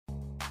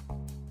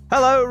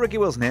Hello, Ricky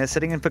Wilson here,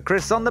 sitting in for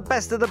Chris on the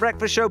Best of the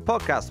Breakfast Show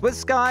podcast with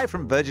Sky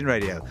from Virgin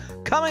Radio.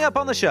 Coming up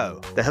on the show,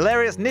 the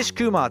hilarious Nish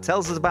Kumar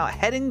tells us about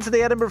heading to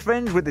the Edinburgh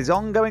Fringe with his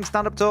ongoing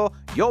stand-up tour,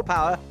 Your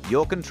Power,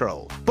 Your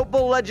Control.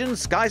 Football legend,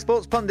 Sky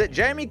Sports pundit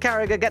Jamie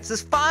Carragher gets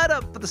us fired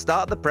up for the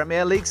start of the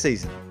Premier League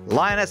season.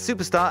 Lioness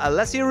superstar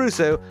Alessia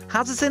Russo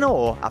has us in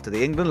awe after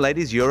the England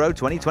Ladies Euro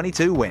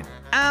 2022 win.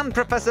 And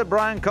Professor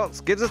Brian Cox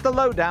gives us the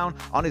lowdown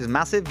on his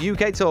massive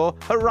UK tour,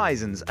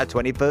 Horizons, a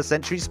 21st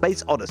Century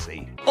Space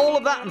Odyssey. All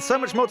of that and so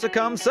much more to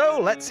come, so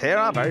let's hear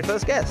our very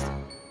first guest.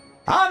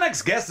 Our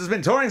next guest has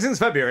been touring since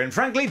February and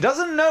frankly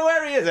doesn't know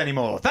where he is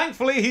anymore.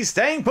 Thankfully, he's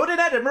staying put in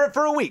Edinburgh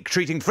for a week,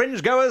 treating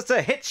fringe goers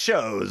to hit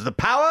shows. The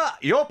Power,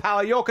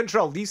 Your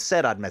Control. You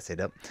said I'd mess it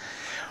up.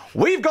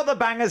 We've got the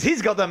bangers,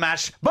 he's got the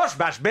mash. Bosh,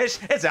 bash, bish,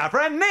 it's our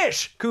friend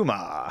Nish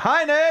Kumar.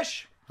 Hi,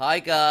 Nish. Hi,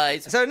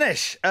 guys. So,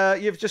 Nish,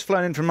 you've just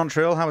flown in from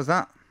Montreal. How was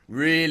that?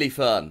 Really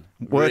fun.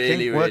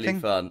 Really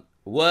fun.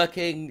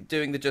 Working,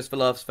 doing the Just for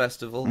Laughs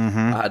festival.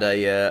 Mm-hmm.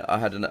 I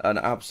had an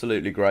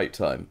absolutely great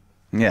time.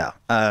 Yeah.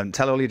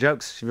 Tell all your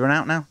jokes. Have you run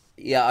out now?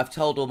 Yeah, I've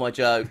told all my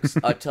jokes.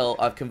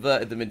 I've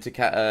converted them into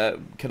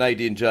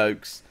Canadian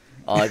jokes.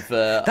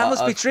 That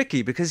must be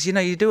tricky because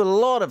you do a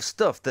lot of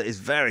stuff that is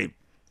very,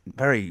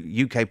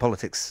 very UK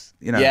politics.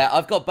 Yeah,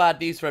 I've got bad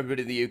news for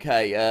everybody in the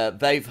UK.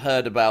 They've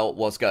heard about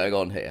what's going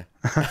on here.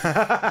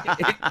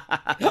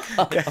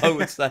 I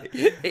would say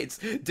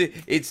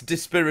it's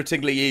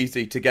dispiritingly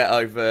easy to get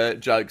over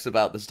jokes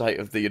about the state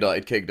of the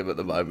United Kingdom at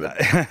the moment.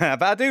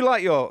 But I do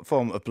like your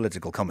form of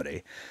political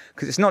comedy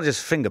because it's not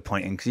just finger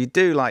pointing, because you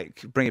do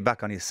bring it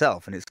back on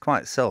yourself, and it's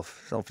quite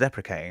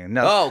self-deprecating.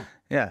 Yeah.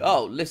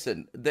 Oh,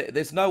 listen,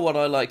 there's no one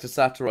I like to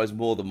satirise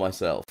more than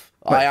myself.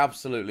 I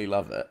absolutely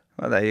love it.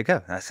 Well, there you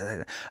go.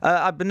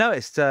 I've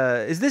noticed.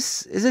 Is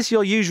this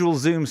your usual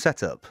Zoom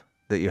setup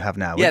that you have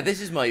now? Yeah, this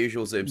is my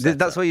usual Zoom setup.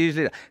 That's what you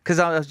usually do. Because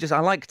I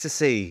like to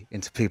see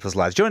into people's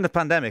lives. During the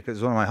pandemic, it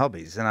was one of my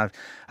hobbies, and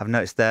I've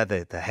noticed there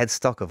the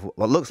headstock of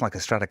what looks like a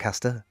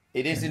Stratocaster.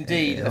 It is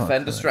indeed a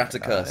Fender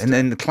Stratocaster. And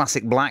then the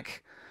classic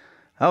black.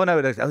 Oh no,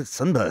 it's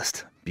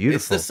Sunburst. Beautiful.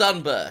 It's the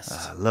Sunburst.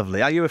 Oh,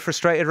 lovely. Are you a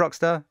frustrated rock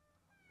star?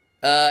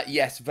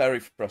 Yes, very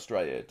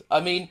frustrated. I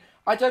mean,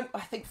 I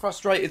think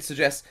frustrated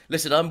suggests,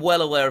 listen, I'm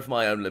well aware of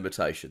my own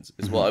limitations,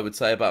 is what I would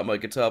say about my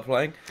guitar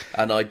playing,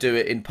 and I do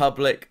it in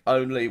public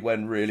only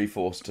when really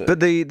forced to. But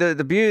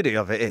the beauty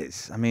of it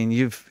is, I mean,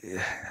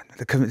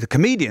 the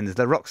comedians,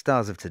 the rock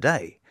stars of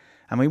today,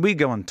 I mean, we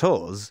go on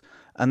tours,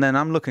 and then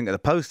I'm looking at the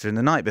poster, and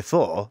the night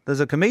before, there's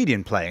a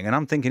comedian playing, and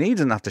I'm thinking he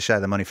doesn't have to share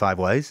the money 5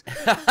 ways.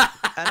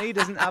 And he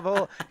doesn't have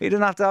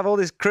to have all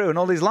this crew and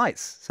all these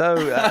lights.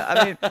 So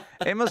I mean,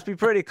 it must be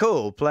pretty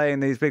cool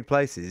playing these big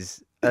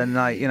places and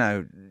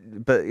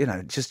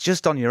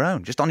just on your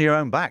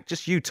own back,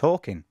 just you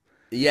talking.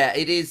 Yeah,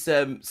 it is.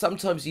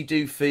 Sometimes you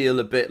do feel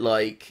a bit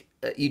like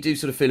you do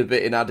sort of feel a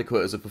bit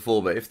inadequate as a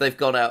performer if you're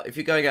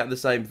going out in the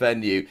same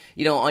venue.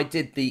 I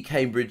did the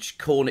Cambridge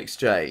Corn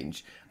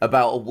Exchange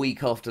about a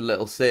week after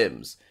Little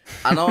Sims.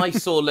 And I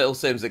saw Little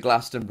Sims at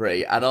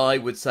Glastonbury, and I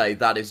would say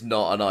that is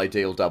not an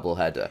ideal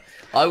doubleheader.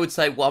 I would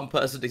say one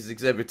person is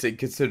exhibiting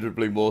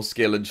considerably more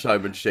skill and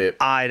showmanship.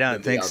 I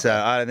don't think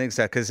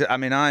so, because I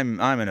mean, I'm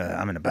in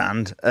a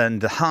band,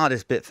 and the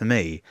hardest bit for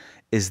me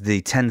is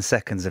the 10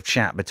 seconds of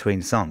chat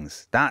between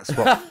songs. That's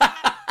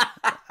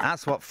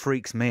what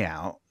freaks me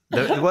out.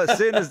 As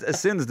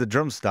soon as the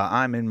drums start,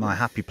 I'm in my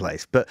happy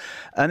place.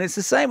 And it's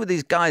the same with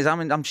these guys. I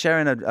mean, I'm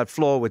sharing a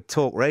floor with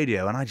Talk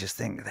Radio, and I just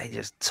think they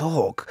just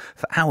talk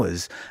for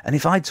hours. And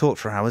if I talked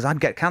for hours,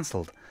 I'd get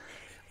cancelled.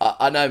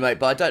 I know, mate,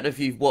 but I don't know if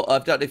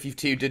you've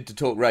tuned into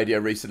Talk Radio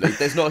recently.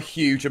 There's not a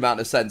huge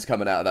amount of sense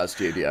coming out of that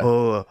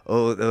studio.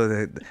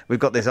 We've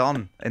got this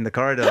on in the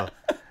corridor.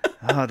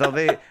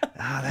 They're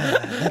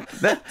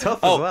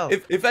tough as well.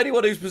 If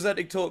anyone who's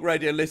presenting Talk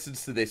Radio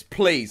listens to this,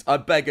 please, I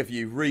beg of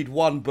you, read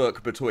one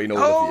book between all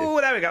of you. Oh,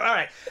 there we go. All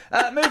right.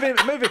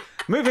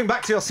 Moving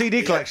back to your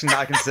CD collection that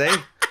I can see.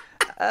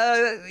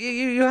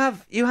 You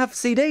have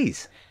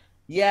CDs.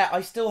 Yeah,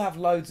 I still have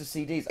loads of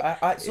CDs.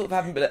 I sort of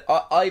haven't been.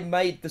 I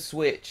made the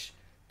switch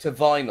to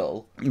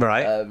vinyl.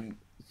 Right.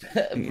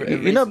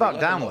 You know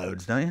about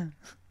downloads, don't you?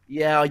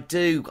 Yeah, I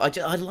do.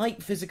 I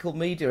like physical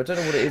media. I don't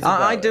know what it is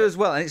about I do as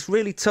well, and it's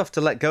really tough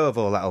to let go of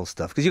all that old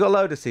stuff, because you got a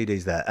load of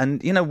CDs there,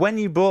 and when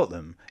you bought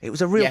them, it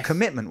was a real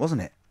commitment,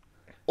 wasn't it?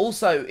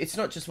 Also, it's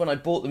not just when I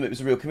bought them it was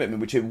a real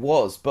commitment, which it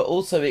was, but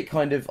also it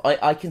kind of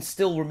I can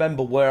still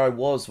remember where I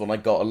was when I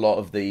got a lot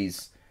of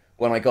these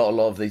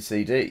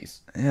CDs.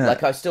 Yeah.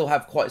 Like, I still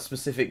have quite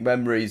specific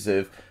memories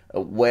of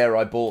where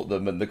I bought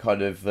them and the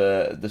kind of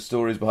the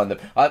stories behind them.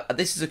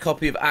 This is a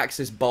copy of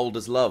Axis Bold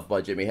as Love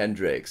by Jimi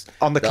Hendrix.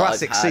 On the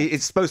classic CD.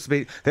 It's supposed to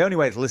be the only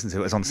way to listen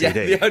to it is on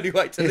CD. Yeah, the only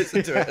way to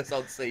listen to it is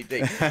on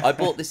CD. I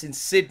bought this in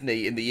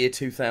Sydney in the year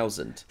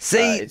 2000.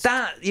 See,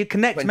 you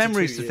connect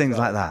memories to things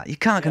like that. You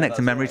can't connect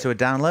a memory to a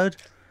download.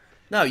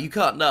 No, you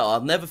can't. No, I'll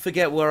never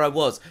forget where I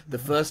was the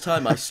first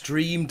time I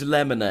streamed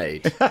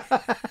Lemonade.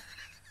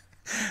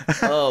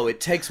 Oh, it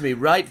takes me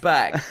right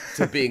back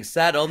to being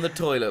sat on the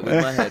toilet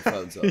with my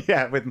headphones on.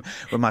 Yeah, with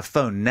my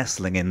phone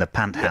nestling in the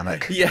pant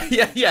hammock.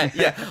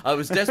 Yeah. I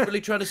was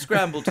desperately trying to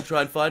scramble to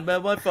try and find where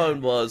my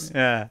phone was.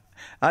 Yeah,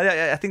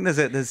 I think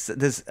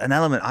there's an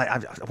element. I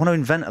want to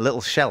invent a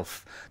little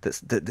shelf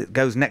that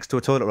goes next to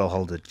a toilet roll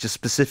holder, just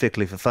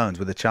specifically for phones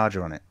with a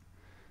charger on it.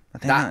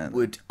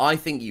 I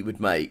think you would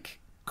make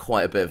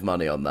quite a bit of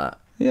money on that.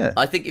 Yeah.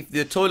 I think if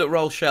the toilet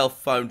roll shelf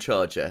phone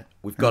charger,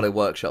 we've got to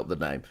workshop the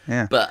name.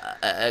 Yeah. But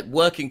a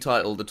working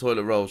title, the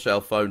toilet roll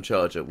shelf phone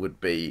charger would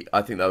be,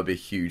 I think that would be a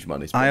huge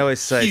money spend. I always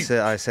say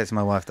to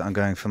my wife that I'm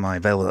going for my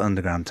Velvet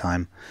Underground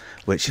time,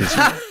 which is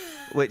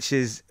which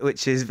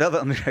is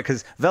Velvet Underground,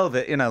 because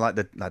velvet, like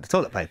the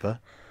toilet paper.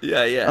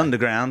 Yeah.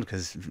 Underground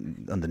because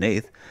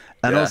underneath,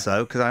 and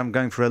also because I'm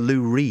going for a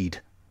Lou Reed.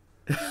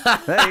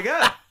 There you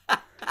go.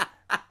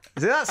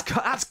 See,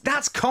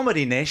 that's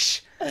comedy,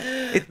 Nish.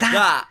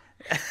 That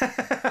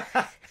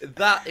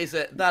is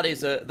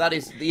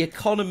the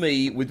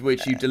economy with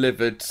which you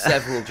delivered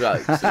several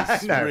jokes.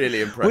 It's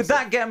really impressive. Would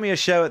that get me a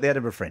show at the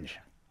Edinburgh Fringe?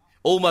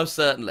 Almost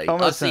certainly.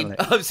 I've seen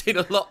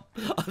a lot.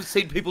 I've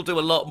seen people do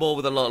a lot more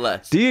with a lot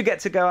less. Do you get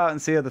to go out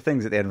and see other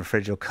things at the Edinburgh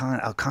Fringe, or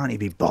can't you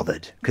be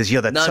bothered because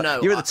you're at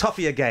the top of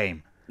your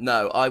game?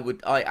 No,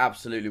 I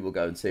absolutely will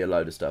go and see a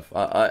load of stuff.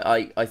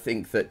 I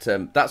think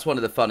that that's one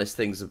of the funnest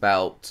things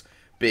about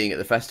being at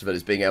the festival,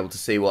 is being able to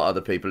see what other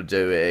people are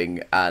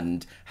doing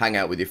and hang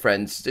out with your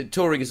friends.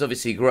 Touring is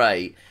obviously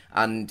great,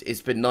 and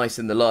it's been nice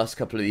in the last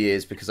couple of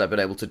years because I've been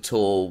able to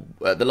tour.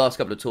 The last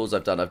couple of tours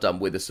I've done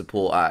with a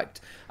support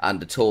act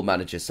and a tour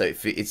manager, so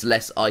it's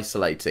less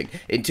isolating.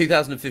 In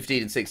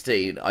 2015 and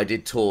 16, I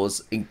did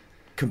tours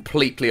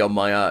completely on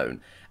my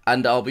own.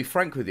 And I'll be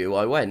frank with you,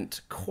 I went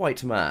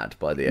quite mad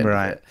by the end of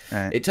it.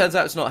 Right. It turns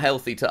out it's not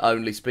healthy to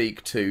only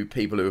speak to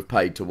people who have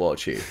paid to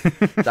watch you.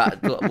 That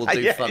will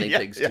do funny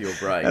things to your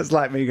brain. That's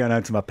like me going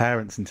home to my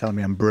parents and telling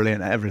me I'm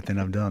brilliant at everything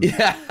I've done.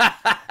 Yeah.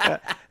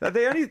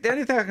 The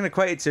only thing I can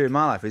equate it to in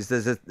my life is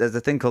there's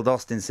a thing called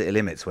Austin City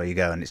Limits where you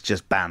go and it's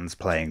just bands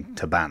playing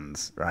to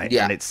bands, right?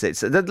 Yeah.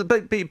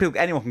 And people,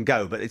 anyone can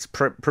go, but it's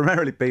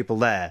primarily people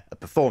there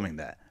performing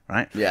there,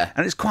 right? Yeah.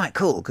 And it's quite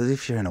cool because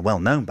if you're in a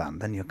well-known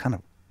band, then you're kind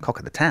of cock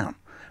of the town,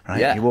 right?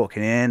 Yeah. You're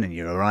walking in and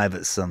you arrive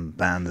at some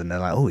band and they're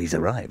like, oh, he's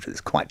arrived.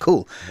 It's quite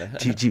cool.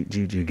 Do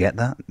you get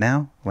that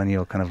now when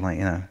you're kind of like,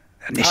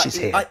 Nish is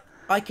here?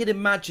 I can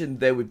imagine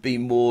there would be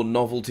more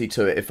novelty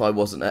to it if I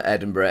wasn't at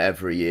Edinburgh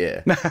every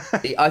year.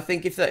 I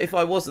think if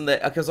I wasn't there,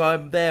 because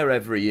I'm there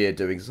every year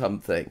doing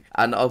something,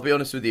 and I'll be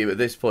honest with you, at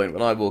this point,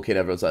 when I walk in,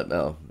 everyone's like,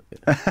 no,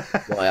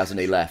 why hasn't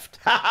he left?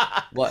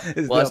 Why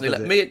hasn't he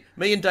left?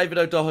 Me and David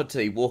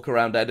O'Doherty walk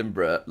around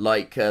Edinburgh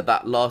like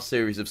that last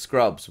series of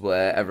Scrubs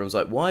where everyone's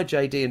like, why are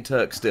JD and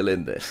Turk still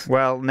in this?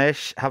 Well,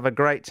 Nish, have a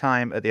great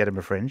time at the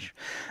Edinburgh Fringe.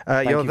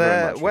 You're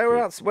there.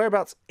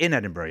 Whereabouts in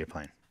Edinburgh are you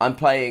playing? I'm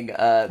playing.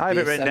 I have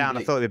it written down.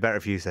 I thought it'd be better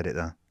if you said it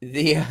though.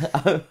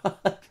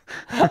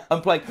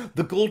 I'm playing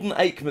the Gordon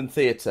Aikman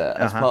Theatre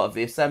as part of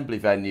the Assembly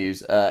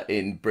venues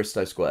in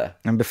Bristow Square.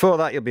 And before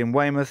that, you'll be in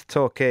Weymouth,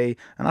 Torquay,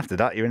 and after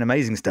that, you're in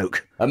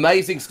Amazingstoke.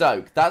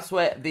 Amazingstoke. That's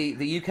where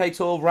the UK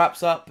tour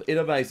wraps up in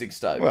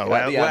Amazingstoke. Well,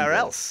 where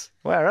else?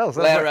 Where else?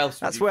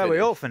 That's where we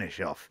all finish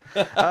off.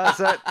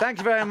 So thank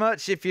you very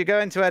much. If you're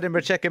going to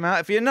Edinburgh, check him out.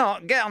 If you're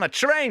not, get on a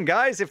train,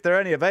 guys, if they're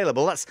only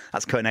available. That's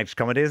cutting edge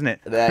comedy, isn't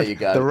it? There you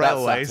go. The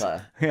railways.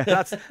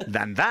 That's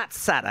satire. That's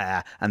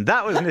satire. And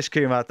that was Nish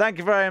Kumar. Thank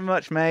you very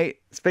much, mate.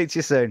 Speak to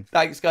you soon.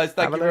 Thanks, guys.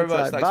 Thank you very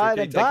much. Thanks, bye.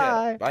 Ricky.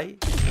 Bye. Bye.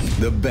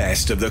 The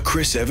best of the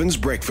Chris Evans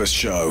Breakfast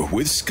Show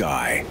with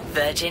Sky.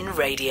 Virgin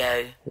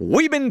Radio.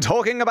 We've been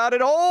talking about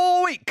it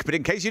all week, but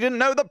in case you didn't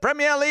know, the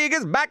Premier League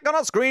is back on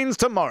our screens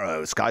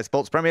tomorrow. Sky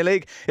Sports Premier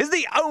League is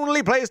the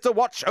only place to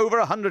watch over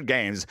 100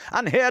 games.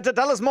 And here to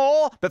tell us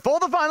more, before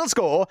the final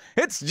score,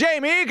 it's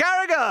Jamie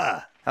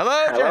Carragher.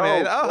 Hello,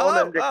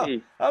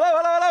 Jamie.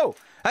 Hello.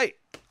 Hey,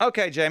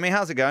 okay, Jamie,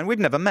 how's it going? We've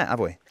never met,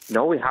 have we?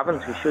 No, we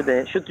haven't. We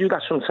should do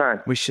that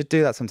sometime. We should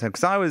do that sometime,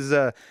 because I was,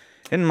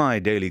 in my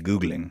daily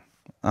Googling,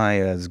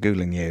 I was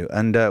Googling you,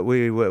 and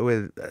we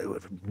were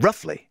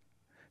roughly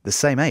the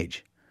same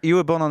age. You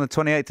were born on the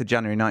 28th of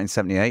January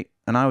 1978,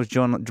 and I was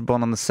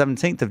born on the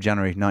 17th of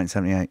January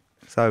 1978.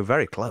 So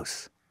very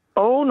close.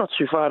 Oh, not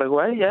too far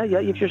away. Yeah.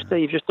 You've just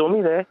done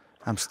me there.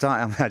 I'm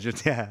starting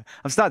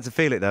to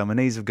feel it though. My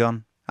knees have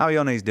gone. How are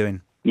your knees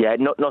doing? Yeah,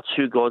 not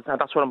too good. And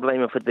that's what I'm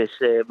blaming for this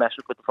mess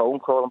up with the phone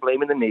call. I'm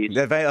blaming the knees.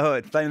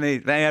 It's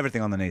blaming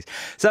everything on the knees.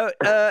 So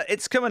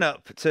it's coming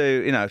up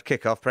to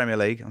kick off Premier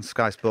League on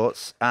Sky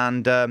Sports,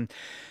 and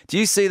do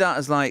you see that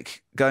as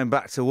like going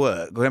back to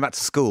work, going back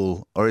to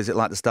school, or is it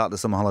like the start of the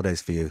summer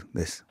holidays for you?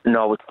 This?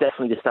 No, it's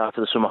definitely the start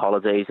of the summer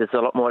holidays. There's a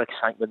lot more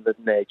excitement than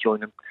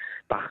joining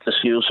back to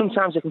school.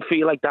 Sometimes it can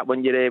feel like that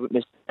when you're there with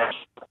Mr.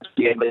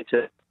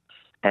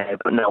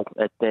 But no,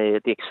 the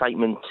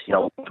excitement,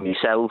 from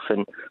yourself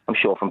and I'm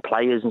sure from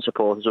players and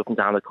supporters up and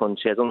down the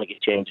country, I don't think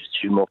it changes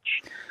too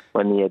much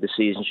when the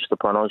season's just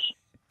upon us.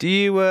 Do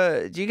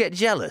you get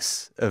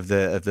jealous of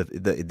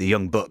the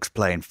young bucks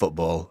playing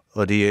football,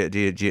 or are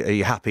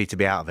you happy to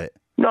be out of it?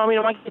 No, I mean,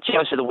 I might get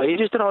jealous of the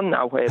wages they're on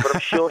now, but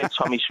I'm sure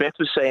Tommy Smith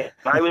was saying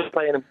I was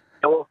playing them.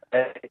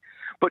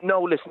 But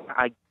no, listen,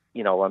 I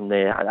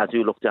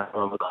do look down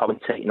on the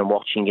commentating and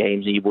watching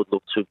games, and you would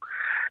look to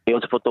be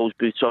able to put those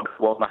boots on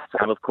for one last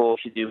time. Of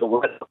course, you do.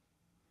 But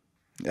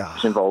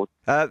involved.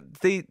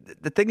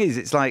 The thing is,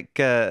 it's like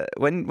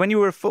when you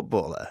were a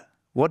footballer,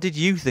 what did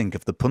you think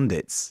of the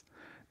pundits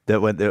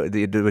that were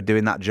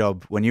doing that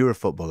job when you were a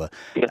footballer?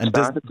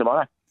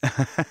 Tomorrow.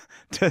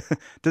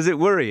 Does it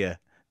worry you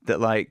that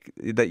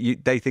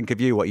they think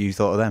of you what you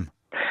thought of them?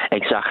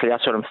 Exactly,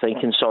 that's what I'm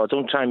thinking. So I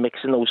don't try and mix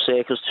in those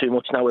circles too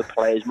much now with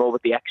players, more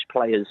with the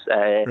ex-players.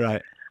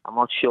 Right. I'm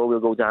not sure we'll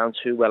go down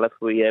too well if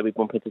we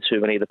bump into too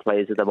many of the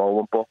players at the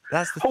moment. But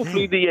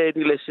hopefully they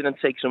listen and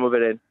take some of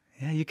it in.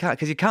 Yeah, you can't,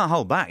 because you can't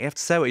hold back. You have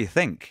to say what you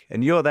think,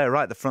 and you're there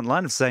right at the front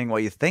line of saying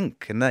what you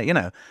think. And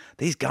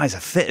these guys are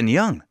fit and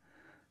young.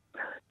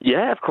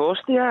 Yeah, of course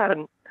they are.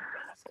 And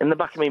in the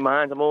back of my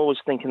mind, I'm always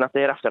thinking that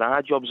they're after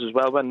our jobs as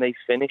well when they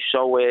finish.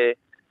 So,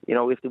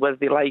 whether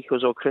they like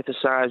us or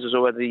criticise us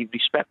or whether they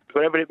respect,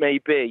 whatever it may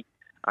be,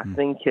 I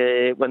think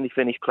when they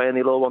finish playing,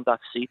 they'll all want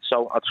that seat.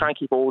 So I'll try and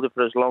keep hold of it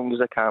for as long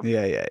as I can.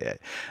 Yeah.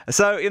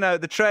 So,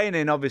 the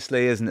training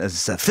obviously isn't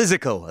as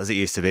physical as it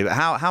used to be, but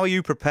how are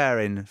you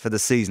preparing for the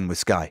season with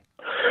Sky?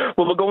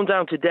 Well, we're going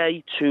down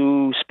today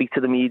to speak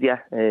to the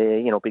media,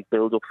 big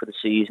build-up for the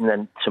season.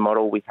 And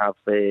tomorrow we have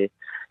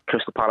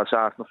Crystal Palace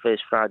Arsenal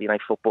first Friday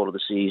night football of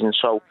the season.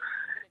 So,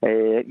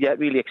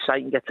 really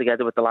exciting. Get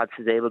together with the lads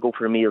today. We'll go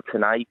for a meal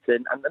tonight.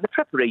 And the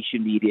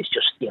preparation really is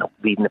just,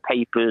 reading the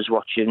papers,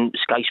 watching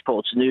Sky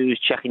Sports News,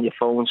 checking your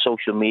phone,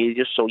 social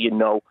media, just so you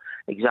know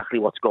exactly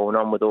what's going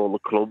on with all the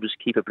clubs,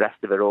 keep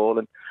abreast of it all.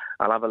 And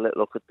I'll have a little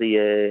look at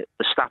the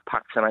stat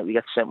pack tonight. We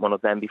get sent one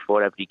of them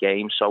before every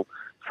game. So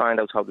find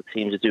out how the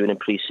teams are doing in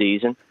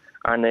pre-season.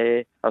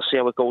 And I'll see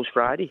how it goes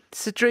Friday.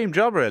 It's a dream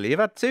job, really. You've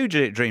had two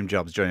dream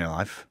jobs during your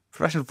life.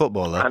 Professional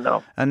footballer. I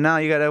know. And now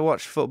you get to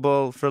watch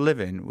football for a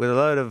living with a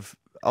load of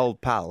old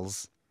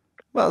pals.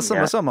 Well,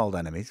 some old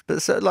enemies,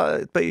 but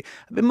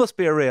it must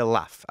be a real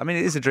laugh. I mean,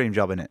 it is a dream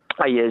job, isn't it?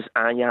 It is.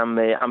 I am.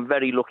 I'm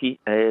very lucky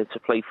to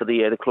play for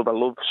the club I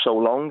love so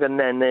long, and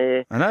then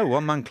I know,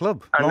 one-man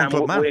club. And I'm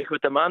working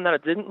with the man that I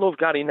didn't love,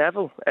 Gary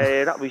Neville.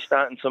 That'll be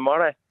starting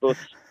tomorrow.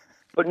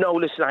 But no,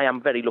 listen, I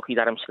am very lucky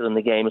that I'm still in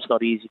the game. It's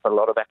not easy for a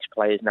lot of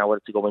ex-players now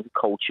to go into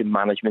coaching,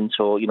 management,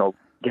 or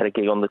get a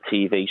gig on the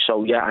TV.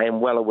 So yeah, I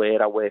am well aware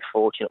how we're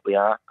fortunate we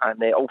are,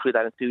 and hopefully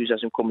that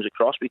enthusiasm comes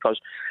across, because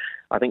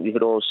I think we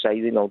could all say,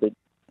 the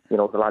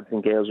lads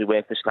and girls who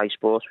work for Sky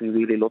Sports, we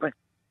really love it.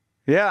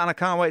 Yeah, and I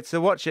can't wait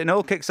to watch it. And it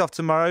all kicks off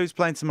tomorrow. Who's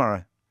playing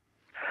tomorrow?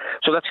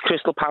 So that's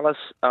Crystal Palace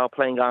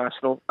playing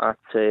Arsenal at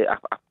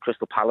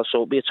Crystal Palace. So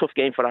it'll be a tough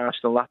game for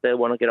Arsenal. That they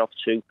want to get off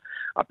to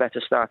a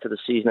better start to the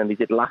season than they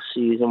did last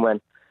season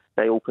when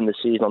they opened the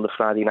season on the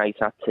Friday night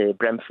at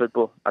Brentford.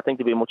 But I think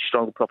there'll be a much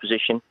stronger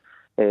proposition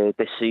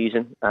this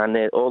season. And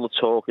all the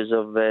talk is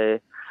of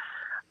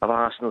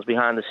Arsenal's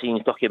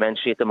behind-the-scenes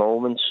documentary at the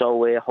moment.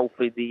 So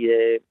hopefully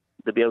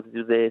they'll be able to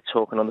do their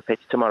talking on the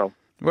pitch tomorrow.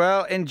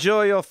 Well,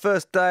 enjoy your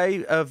first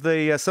day of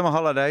the summer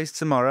holidays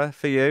tomorrow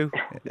for you,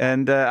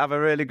 and have a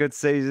really good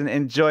season.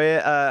 Enjoy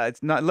it.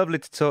 It's lovely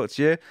to talk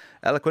to you,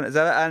 eloquent as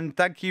ever, and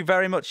thank you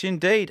very much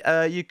indeed.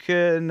 You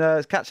can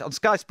catch on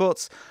Sky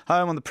Sports,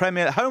 home of the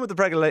Premier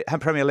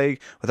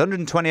League, with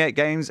 128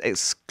 games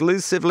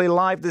exclusively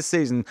live this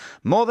season,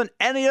 more than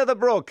any other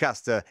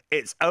broadcaster.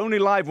 It's only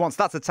live once.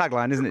 That's a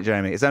tagline, isn't it,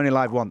 Jamie? It's only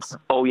live once.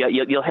 Oh yeah,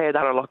 you'll hear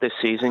that a lot this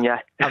season. Yeah,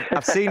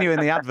 I've seen you in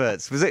the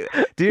adverts.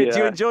 Do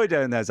you enjoy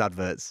doing those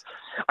adverts?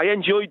 I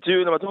enjoy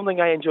doing them. I don't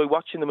think I enjoy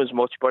watching them as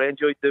much, but I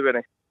enjoy doing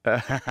it.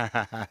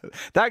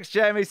 Thanks,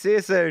 Jamie. See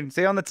you soon.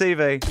 See you on the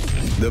TV.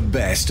 The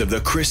best of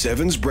the Chris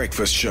Evans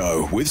Breakfast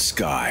Show with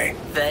Sky.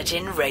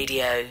 Virgin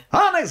Radio.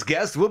 Our next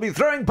guest will be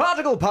throwing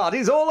particle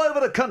parties all over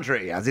the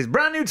country as his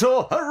brand new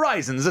tour,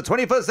 Horizons, a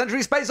 21st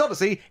Century Space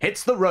Odyssey,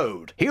 hits the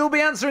road. He will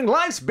be answering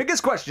life's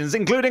biggest questions,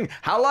 including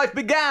how life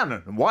began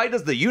and why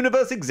does the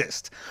universe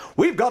exist.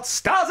 We've got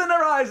stars in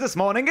our eyes this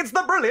morning. It's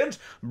the brilliant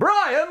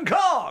Brian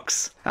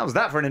Cox. How's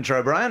that for an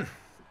intro, Brian?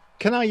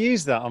 Can I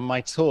use that on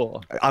my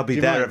tour? I'll be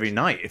there every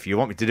night if you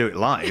want me to do it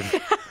live.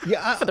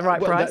 Yeah, for the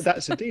right price.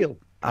 That's a deal.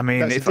 I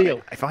mean,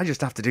 if I just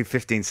have to do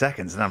 15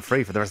 seconds and I'm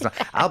free for the rest of the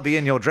night, I'll be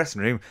in your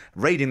dressing room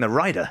raiding the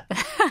rider.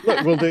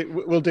 Look,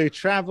 we'll do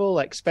travel,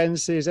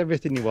 expenses,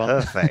 everything you want.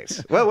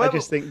 Perfect. Well, I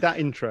just think that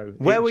intro.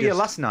 Where were you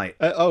last night?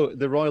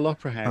 The Royal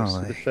Opera House,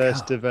 the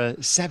first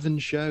of 7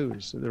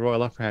 shows at the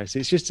Royal Opera House.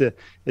 It's just a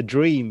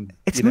dream.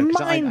 It's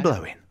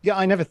mind-blowing.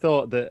 I never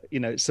thought that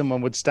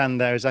someone would stand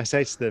there, as I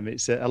say to them,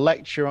 it's a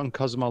lecture on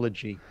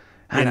cosmology.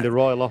 In the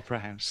Royal Opera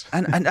House.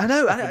 And I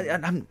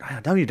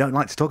know you don't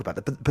like to talk about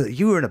that, but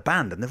you were in a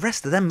band and the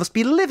rest of them must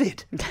be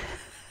livid.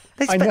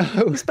 They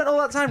spent all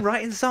that time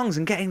writing songs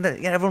and getting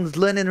everyone's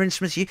learning their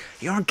instruments.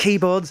 You're on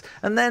keyboards,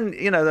 and then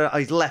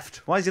he's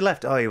left. Why has he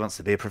left? Oh, he wants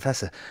to be a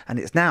professor. And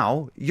it's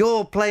now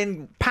you're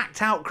playing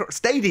packed out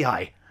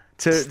stadia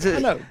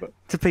to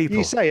people.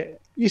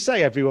 You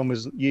say everyone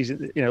was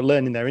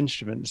learning their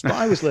instruments, but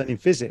I was learning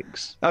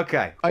physics.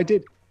 Okay, I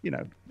did.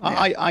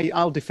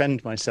 I'll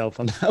defend myself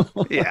on that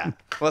one. Yeah.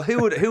 Well,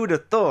 who would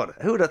have thought?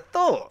 Who would have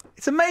thought?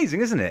 It's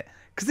amazing, isn't it?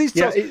 Because these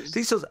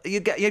talks,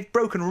 you've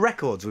broken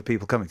records with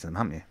people coming to them,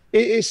 haven't you?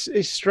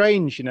 It's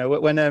strange,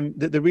 when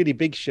the really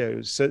big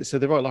shows. So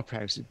the Royal Opera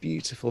House is a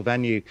beautiful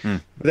venue.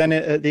 But then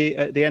at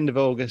the end of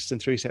August and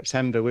through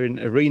September, we're in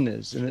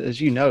arenas, and as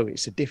you know,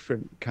 it's a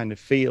different kind of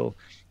feel.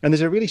 And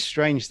there's a really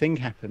strange thing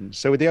happens.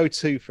 So with the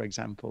O2, for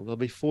example, there'll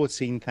be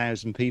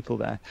 14,000 people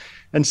there,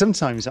 and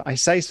sometimes I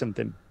say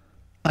something.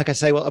 Like I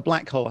say, well, a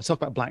black hole. I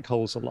talk about black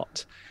holes a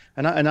lot,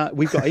 and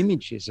we've got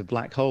images of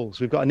black holes.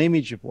 We've got an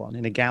image of one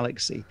in a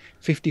galaxy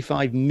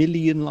 55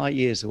 million light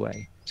years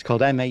away. It's called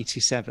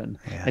M87,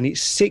 and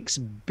it's 6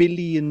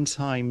 billion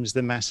times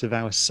the mass of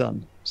our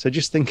sun. So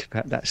just think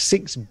about that: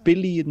 6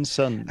 billion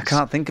suns. I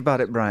can't think about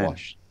it, Brian.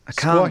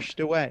 Squashed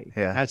away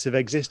out of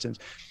existence.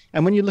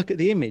 And when you look at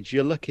the image,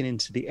 you're looking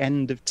into the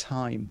end of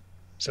time.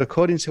 So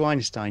according to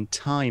Einstein,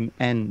 time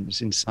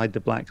ends inside the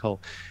black hole.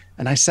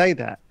 And I say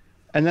that.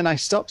 And then I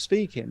stopped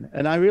speaking,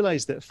 and I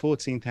realized that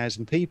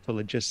 14,000 people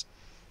are just,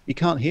 you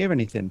can't hear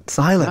anything.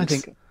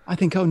 Silence. I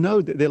think, oh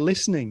no, they're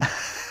listening.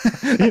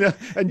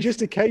 And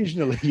just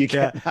occasionally you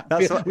get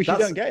that, which you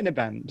don't get in a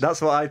band.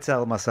 That's what I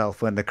tell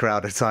myself when the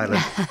crowd are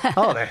silent.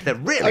 Oh, they're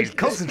really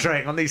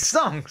concentrating on these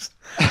songs.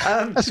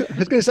 I was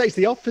going to say it's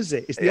the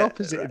opposite. It's the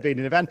opposite of being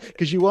in a band,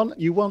 because you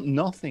want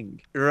nothing.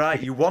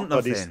 Right, you want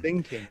nothing.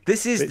 Thinking.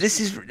 This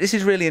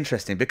is really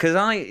interesting, because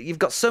you've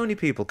got so many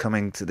people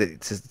coming to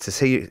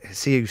see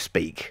you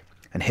speak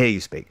and hear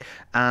you speak,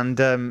 and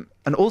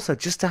also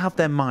just to have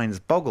their minds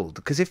boggled.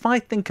 Because if I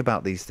think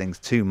about these things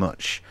too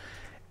much,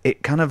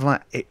 it kind of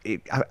like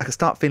I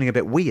start feeling a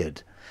bit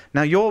weird.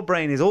 Now your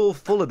brain is all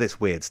full of this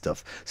weird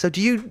stuff. So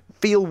do you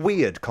feel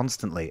weird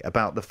constantly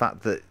about the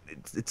fact that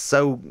it's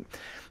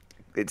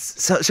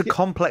such a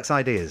complex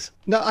ideas?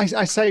 No,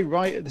 I say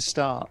right at the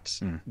start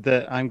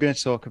that I'm going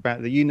to talk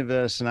about the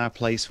universe and our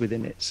place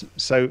within it.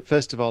 So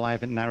first of all, I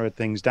haven't narrowed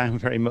things down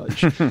very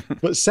much,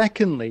 but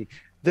secondly,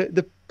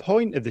 the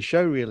point of the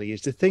show really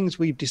is the things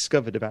we've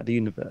discovered about the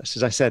universe.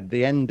 As I said,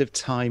 the end of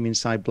time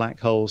inside black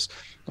holes,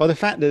 or the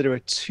fact that there are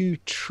 2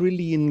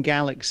 trillion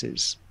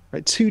galaxies,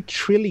 right? 2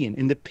 trillion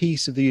in the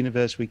piece of the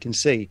universe we can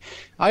see.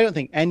 I don't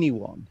think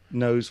anyone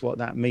knows what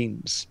that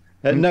means.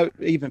 No,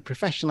 even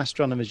professional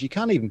astronomers, you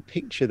can't even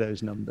picture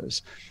those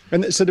numbers.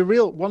 And so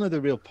one of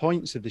the real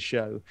points of the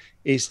show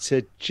is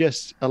to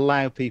just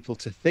allow people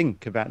to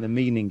think about the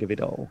meaning of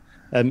it all.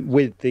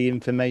 With the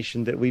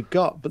information that we've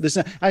got. But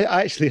I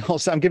actually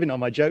also, I'm giving all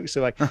my jokes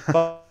away.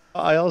 But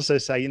I also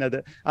say,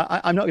 that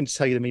I'm not going to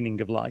tell you the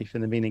meaning of life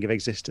and the meaning of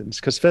existence,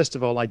 because first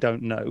of all, I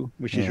don't know,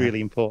 which is really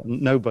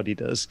important. Nobody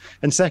does.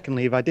 And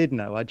secondly, if I did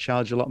know, I'd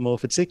charge a lot more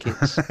for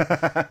tickets.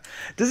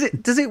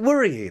 Does it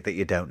worry you that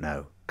you don't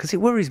know? Because it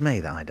worries me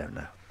that I don't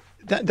know.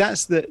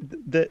 That's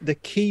the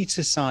key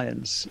to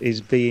science, is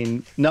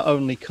being not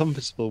only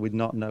comfortable with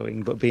not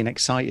knowing, but being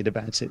excited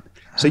about it.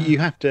 So you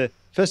have to,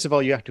 first of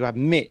all, you have to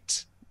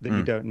admit that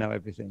you don't know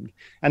everything.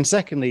 And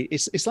secondly,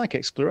 it's like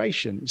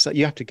exploration. It's like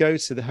you have to go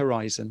to the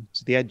horizon,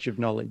 to the edge of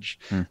knowledge,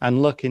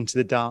 and look into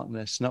the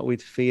darkness, not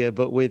with fear,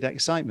 but with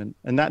excitement.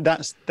 And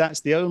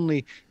that's the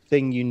only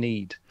thing you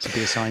need to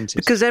be a scientist.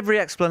 Because every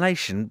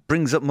explanation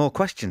brings up more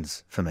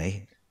questions for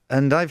me.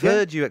 And I've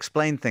heard you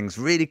explain things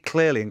really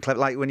clearly and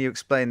like when you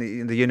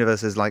explain the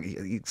universe is like,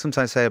 you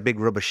sometimes say a big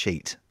rubber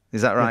sheet.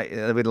 Is that right?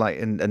 With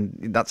and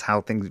that's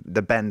how things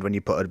bend when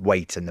you put a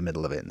weight in the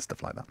middle of it and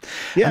stuff like that.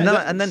 Yeah,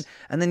 and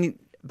then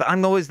but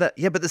I'm always that.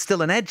 Yeah, but there's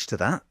still an edge to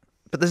that.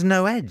 But there's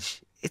no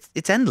edge.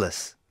 It's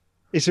endless.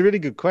 It's a really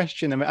good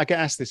question. I mean, I get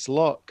asked this a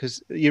lot,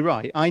 because you're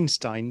right.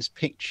 Einstein's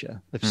picture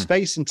of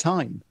space and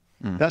time.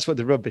 That's what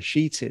the rubber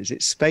sheet is.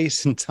 It's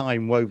space and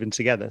time woven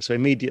together. So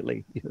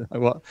immediately,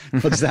 what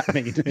does that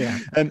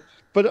mean?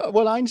 But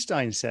what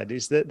Einstein said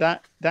is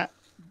that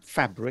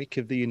fabric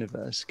of the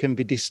universe can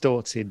be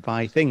distorted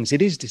by things.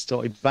 It is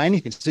distorted by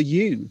anything. So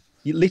you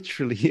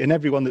literally, and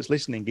everyone that's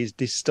listening, is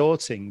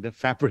distorting the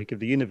fabric of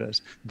the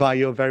universe by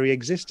your very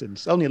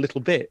existence. Only a little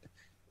bit.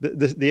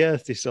 The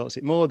Earth distorts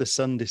it more, the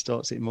sun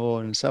distorts it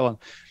more, and so on.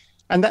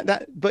 And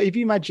but if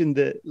you imagine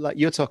like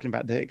you're talking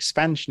about the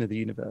expansion of the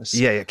universe.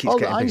 Yeah, it keeps all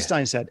getting that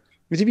Einstein said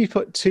was, if you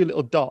put 2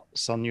 little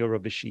dots on your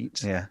rubber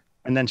sheet,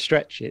 and then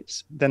stretch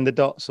it, then the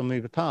dots will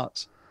move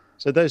apart.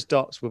 So those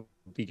dots will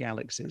be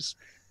galaxies.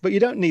 But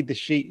you don't need the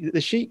sheet. The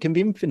sheet can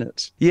be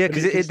infinite. Yeah,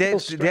 because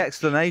the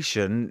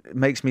explanation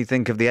makes me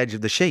think of the edge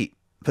of the sheet,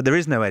 but there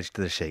is no edge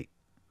to the sheet.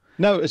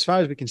 No, as far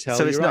as we can tell.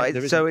 So it's not.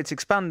 So it's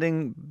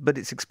expanding, but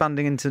it's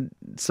expanding into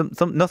some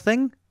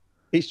nothing.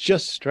 It's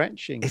just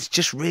stretching. It's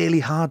just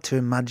really hard to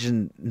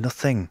imagine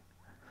nothing.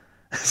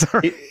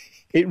 Sorry.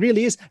 It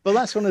really is. Well,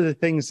 that's one of the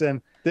things. The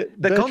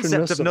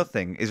concept of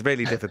nothing is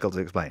really difficult to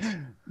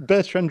explain.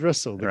 Bertrand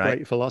Russell, the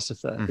great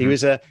philosopher, he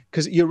was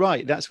because you're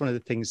right. That's one of the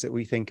things that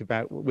we think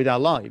about with our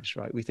lives,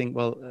 right? We think,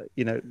 well,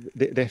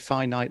 they're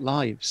finite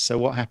lives. So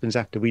what happens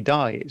after we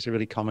die? It's a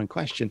really common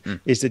question.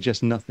 Is there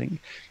just nothing?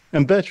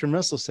 And Bertrand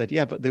Russell said,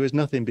 yeah, but there was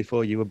nothing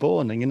before you were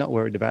born, and you're not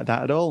worried about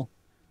that at all.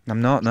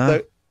 I'm not,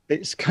 no.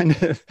 it's kind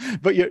of,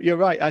 but you're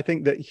right. I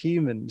think that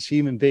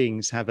human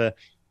beings have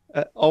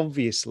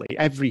obviously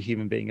every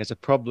human being has a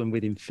problem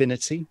with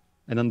infinity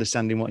and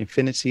understanding what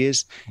infinity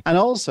is, and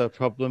also a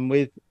problem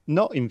with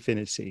not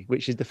infinity,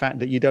 which is the fact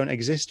that you don't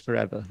exist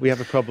forever. We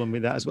have a problem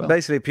with that as well.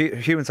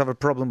 Basically, humans have a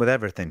problem with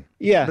everything.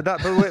 Yeah.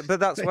 But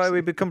that's why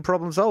we become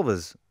problem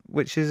solvers,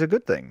 which is a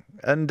good thing.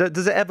 And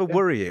does it ever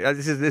worry you?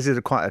 This is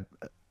quite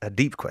a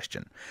deep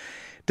question.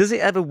 Does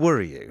it ever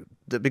worry you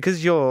that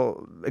because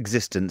your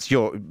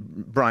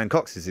Brian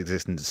Cox's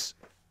existence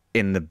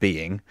in the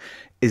being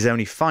is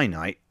only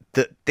finite,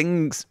 that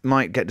things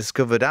might get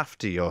discovered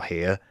after you're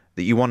here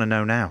that you want to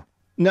know now?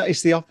 No,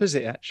 it's the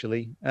opposite,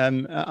 actually.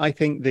 I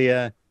think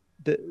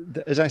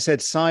as I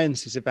said,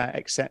 science is about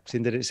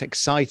accepting that it's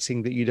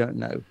exciting that you don't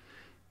know.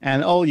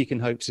 And all you can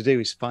hope to do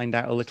is find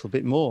out a little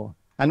bit more.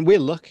 And we're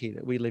lucky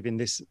that we live in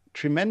this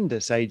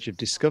tremendous age of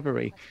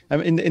discovery.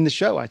 In the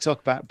show, I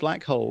talk about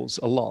black holes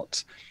a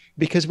lot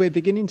because we're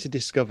beginning to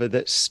discover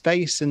that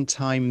space and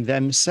time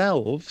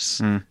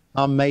themselves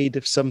are made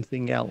of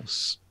something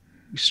else.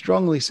 We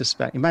strongly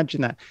suspect,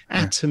 imagine that,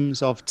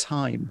 atoms of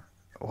time.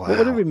 Wow.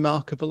 What a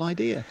remarkable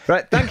idea.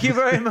 Right, thank you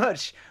very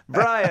much,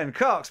 Brian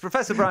Cox,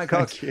 Professor Brian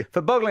Cox, for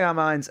boggling our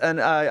minds.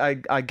 And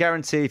I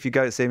guarantee if you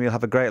go to see him, you'll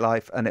have a great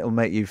life and it'll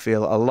make you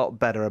feel a lot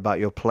better about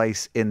your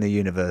place in the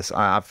universe.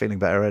 I'm feeling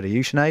better already. You,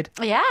 Sinead?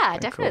 Yeah,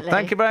 definitely. Cool.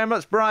 Thank you very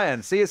much,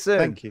 Brian. See you soon.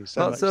 Thank you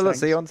so Lots much. of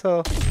see you on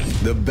tour.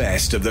 The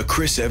best of the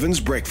Chris Evans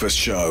Breakfast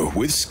Show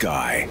with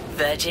Sky.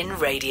 Virgin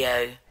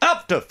Radio.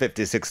 After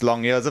 56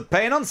 long years of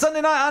pain, on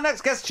Sunday night, our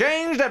next guest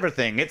changed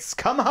everything. It's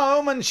come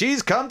home and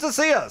she's come to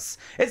see us.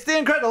 It's the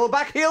incredible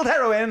back-heeled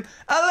heroine,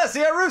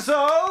 Alessia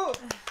Russo.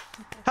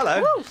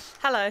 Hello. Woo.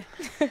 Hello.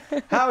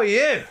 How are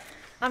you?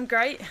 I'm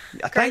great.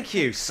 Thank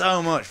you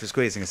so much for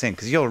squeezing us in,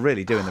 because you're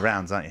really doing the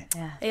rounds, aren't you?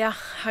 Yeah,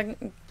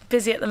 I'm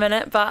busy at the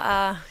minute,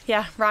 but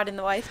yeah, riding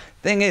the wave.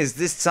 Thing is,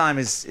 this time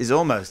is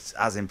almost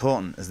as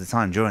important as the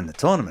time during the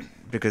tournament,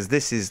 because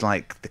this is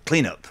like the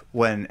clean-up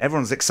when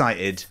everyone's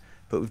excited,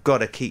 but we've got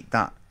to keep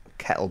that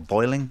kettle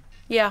boiling.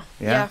 Yeah,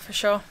 for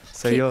sure.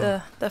 So keep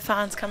the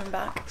fans coming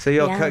back. So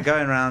you're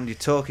going around, you're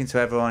talking to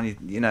everyone,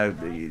 you know,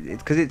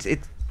 because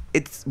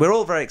it's we're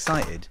all very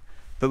excited,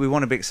 but we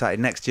want to be excited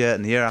next year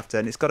and the year after,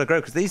 and it's got to grow,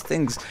 because these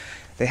things,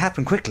 they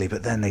happen quickly,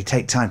 but then they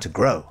take time to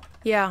grow.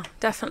 Yeah,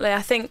 definitely.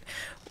 I think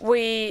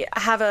we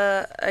have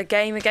a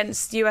game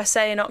against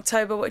USA in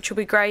October, which will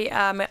be great,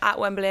 at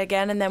Wembley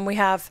again, and then we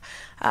have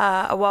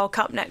a World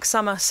Cup next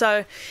summer.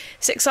 So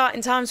it's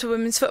exciting times for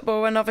women's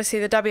football, and obviously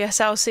the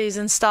WSL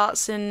season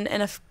starts in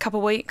a couple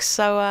of weeks.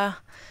 So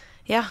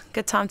yeah,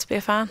 good time to be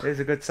a fan. It is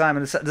a good time,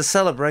 and the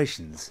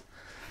celebrations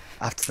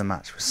after the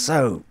match were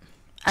so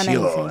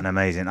pure and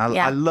amazing.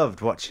 I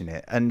loved watching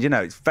it, and you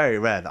know, it's very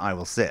rare that I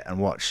will sit and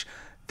watch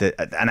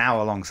an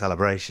hour-long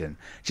celebration,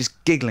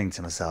 just giggling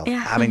to myself,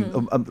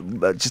 having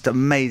just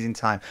amazing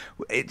time.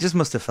 It just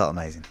must have felt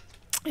amazing.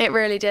 It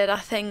really did. I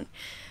think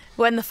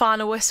when the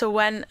final whistle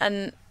went,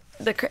 and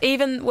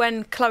even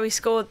when Chloe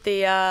scored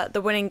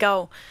the winning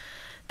goal,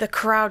 the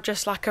crowd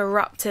just like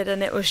erupted,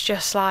 and it was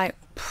just like,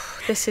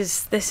 this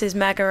is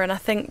mega. And I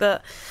think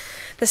that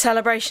the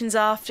celebrations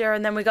after,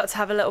 and then we got to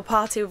have a little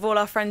party with all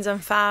our friends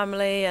and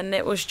family, and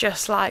it was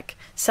just like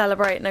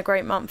celebrating a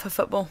great month for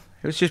football.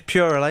 It was just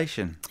pure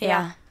elation.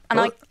 Yeah. And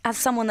I, as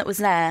someone that was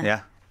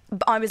there,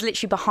 I was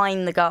literally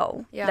behind the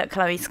goal that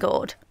Chloe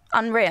scored.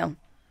 Unreal.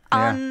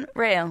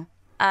 Unreal.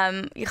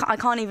 I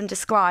can't even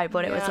describe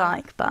what it was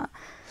like, but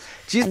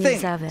do you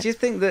think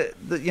that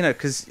you know,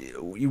 because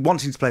you're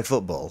wanting to play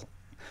football,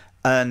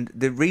 and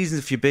the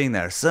reasons for you being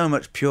there are so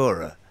much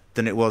purer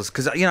than it was,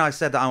 because you know, I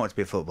said that I want to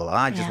be a footballer.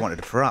 I just wanted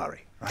a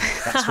Ferrari.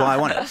 Right? That's what I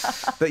wanted.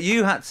 But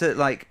you had to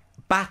like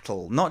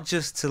battle, not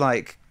just to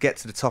like get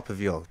to the top of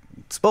your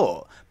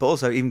sport, but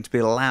also even to be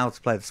allowed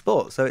to play the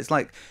sport. So it's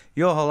like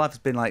your whole life has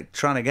been like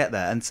trying to get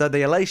there, and so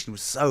the elation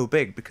was so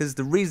big because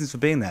the reasons for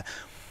being there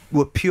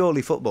were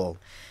purely football.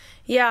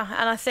 Yeah,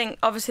 and I think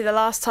obviously the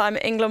last time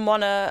England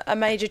won a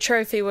major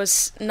trophy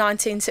was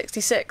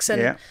 1966,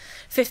 and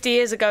 50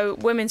 years ago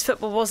women's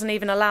football wasn't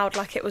even allowed,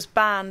 like it was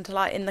banned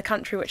like in the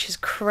country, which is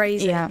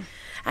crazy. Yeah.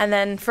 And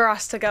then for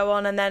us to go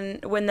on and then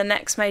win the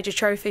next major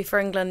trophy for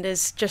England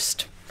is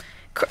just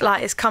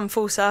like, it's come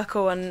full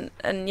circle, and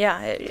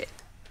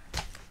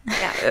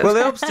well,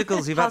 the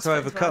obstacles you've had to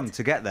overcome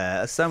to get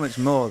there are so much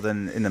more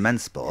than in the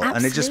men's sport. Absolutely.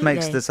 And it just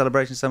makes the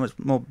celebration so much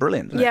more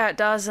brilliant, doesn't it? Yeah, it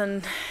does.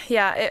 And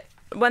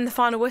when the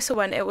final whistle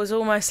went, it was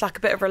almost like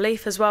a bit of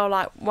relief as well,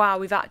 like, wow,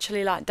 we've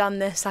actually like done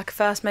this, like a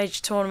first major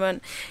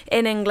tournament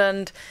in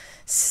England.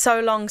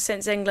 So long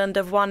since England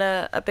have won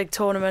a big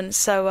tournament.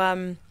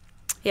 So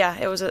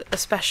it was a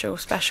special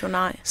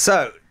night.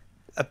 So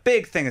a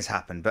big thing has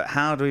happened, but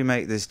how do we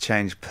make this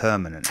change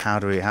permanent? How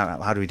do we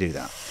do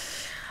that?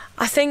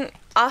 I think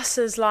us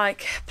as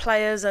like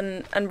players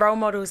and role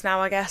models now,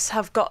 I guess,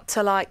 have got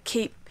to like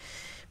keep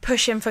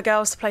pushing for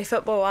girls to play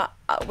football.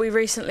 We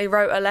recently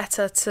wrote a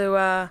letter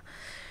to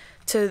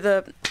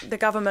the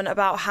government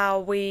about how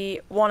we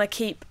want to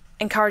keep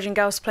encouraging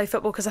girls to play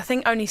football, because I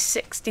think only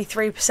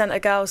 63%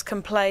 of girls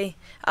can play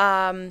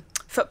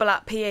football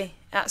at PE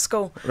at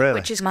school, Really?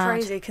 which is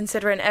crazy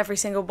considering every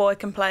single boy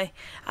can play.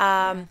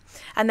 And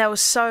there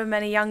was so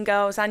many young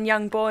girls and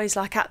young boys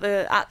like at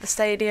the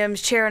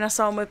stadiums cheering us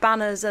on with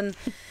banners, and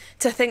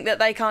to think that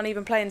they can't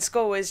even play in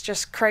school is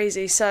just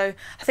crazy. So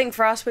I think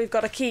for us, we've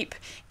got to keep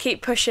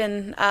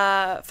pushing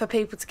for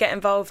people to get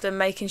involved and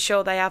making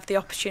sure they have the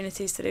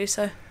opportunities to do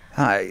so.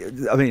 I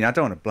mean, I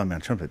don't want to blow my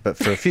own trumpet, but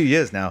for a few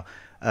years now,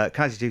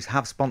 Kaiser Chiefs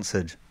have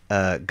sponsored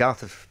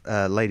Garth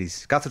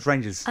Rangers,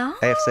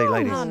 AFC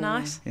ladies. Oh,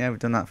 nice. Yeah, we've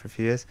done that for a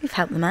few years. We've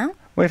helped them out.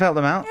 We've helped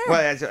them out. Yeah.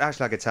 Well, it's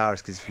actually our guitarist,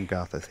 because he's from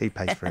Garth. He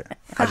pays for it.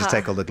 I just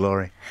take all the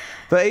glory.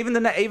 But even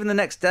the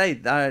next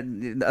day,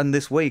 and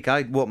this week,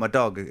 I walk my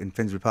dog in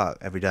Finsbury Park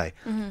every day,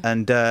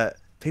 and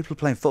people are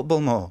playing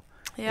football more.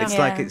 Yeah. It's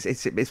like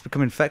it's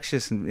become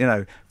infectious,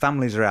 and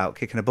families are out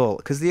kicking a ball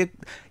because you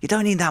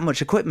don't need that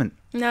much equipment.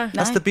 No,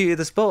 That's the beauty of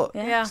the sport.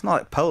 Yeah. It's not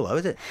like polo,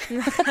 is it?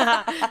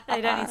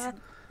 They don't need to.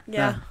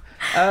 Yeah.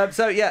 No.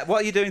 So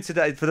what are you doing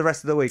today for the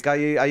rest of the week? Are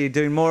you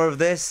doing more of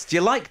this? Do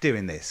you like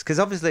doing this? Because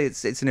obviously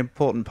it's an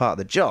important part of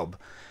the job,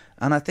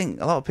 and I think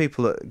a lot of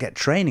people get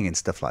training in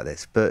stuff like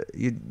this, but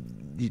you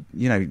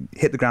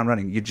hit the ground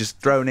running. You're just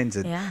thrown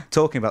into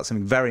talking about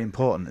something very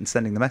important and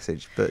sending the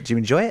message. But do you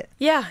enjoy it?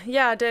 Yeah,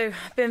 I do.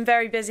 I've been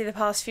very busy the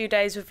past few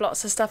days with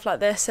lots of stuff like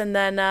this, and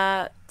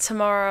then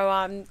tomorrow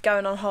I'm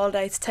going on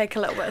holiday to take a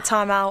little bit of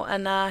time out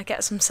and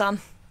get some sun.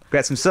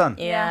 Get some sun?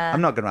 Yeah.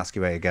 I'm not going to ask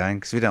you where you're going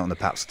because we don't want the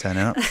Paps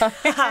turning up.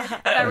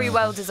 Very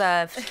well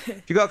deserved.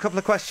 You got a couple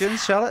of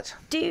questions, Charlotte?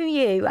 Do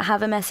you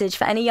have a message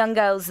for any young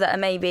girls that are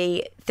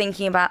maybe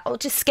thinking about, or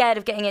just scared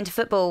of getting into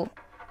football,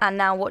 and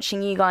now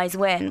watching you guys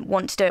win,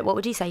 want to do it? What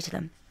would you say to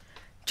them?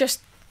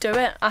 Just do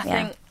it. I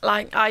think,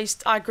 like,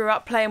 I grew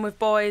up playing with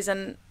boys,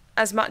 and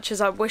as much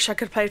as I wish I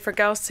could play for a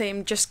girls'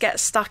 team, just get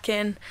stuck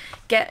in,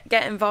 get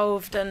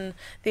involved, and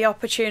the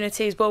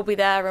opportunities will be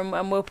there,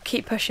 and we'll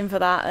keep pushing for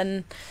that.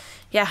 And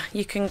yeah,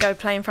 you can go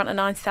play in front of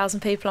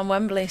 90,000 people on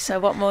Wembley, so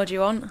what more do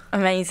you want?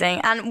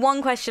 Amazing. And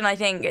one question I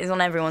think is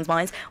on everyone's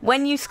minds.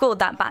 When you scored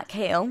that back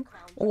heel,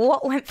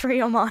 what went through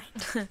your mind?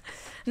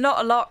 Not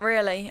a lot,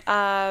 really.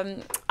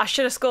 I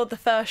should have scored the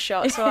first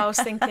shot, so I was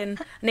thinking,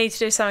 I need to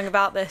do something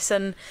about this.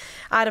 And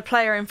I had a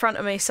player in front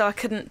of me, so I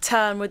couldn't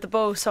turn with the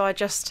ball, so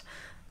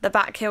the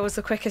back heel was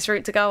the quickest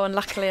route to go, and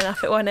luckily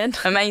enough, it went in.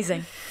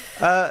 Amazing.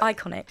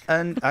 Iconic.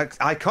 And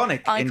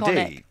iconic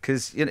indeed,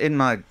 because in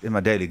my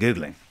daily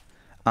Googling,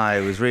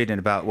 I was reading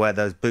about where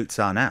those boots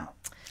are now.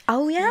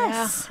 Oh,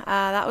 yes.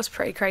 Yeah, that was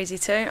pretty crazy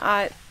too.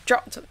 I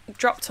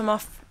dropped them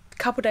off a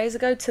couple of days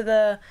ago to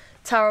the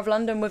Tower of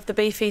London with the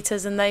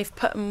Beefeaters, and they've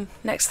put them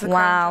next to the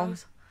Crown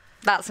Jewels.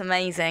 That's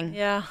amazing.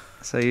 Yeah.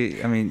 So you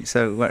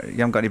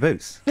haven't got any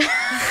boots? Yeah,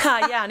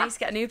 I need to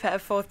get a new pair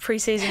for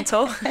pre-season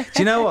tour. Do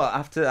you know what?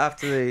 After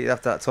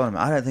that tournament,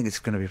 I don't think it's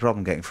going to be a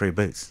problem getting free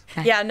boots.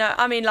 Yeah, no.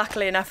 I mean,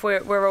 luckily enough,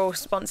 we're all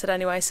sponsored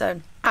anyway,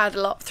 so I had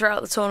a lot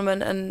throughout the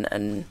tournament,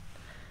 and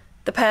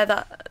the pair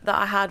that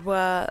I had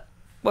were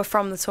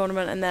from the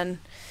tournament, and then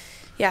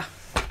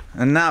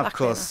And now, of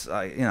course,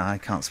 I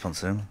can't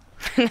sponsor them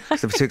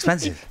because they're too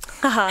expensive.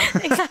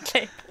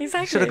 Exactly.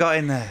 Should have got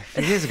in there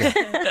a few years ago.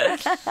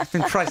 It's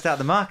been priced out of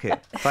the market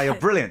by your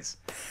brilliance.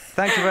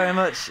 Thank you very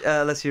much,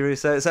 Alessia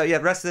Russo. So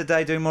rest of the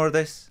day doing more of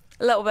this?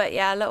 A little bit,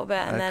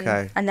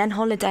 and then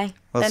holiday.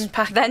 Well, then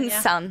packing, then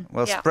sun.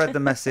 Well, spread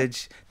the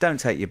message. Don't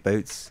take your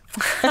boots.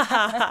 You can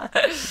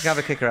have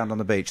a kick around on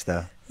the beach,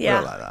 though.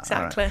 Yeah, like that.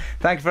 exactly. Right.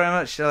 Thank you very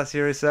much,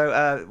 Alessia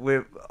Russo.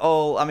 We're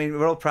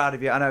all proud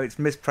of you. I know it's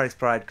misplaced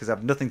pride because I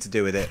have nothing to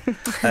do with it.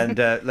 And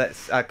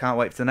I can't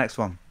wait for the next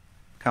one.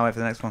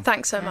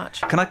 Thanks so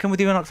much. Can I come with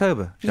you in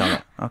October,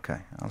 Charlotte? Yeah. Okay,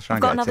 I'll try and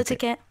I've got get another a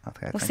ticket.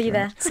 Okay, we'll see you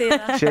there. See you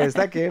there. Cheers,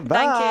 thank you.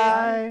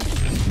 Bye.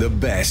 Thank you. The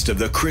best of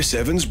the Chris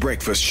Evans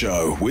Breakfast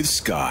Show with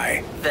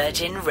Sky.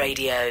 Virgin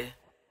Radio.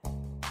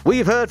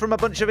 We've heard from a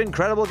bunch of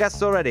incredible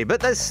guests already, but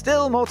there's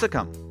still more to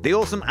come. The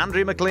awesome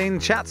Andrea McLean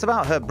chats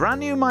about her brand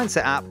new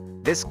mindset app,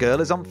 This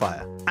Girl Is On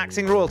Fire.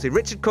 Acting royalty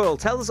Richard Coyle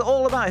tells us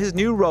all about his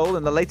new role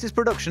in the latest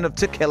production of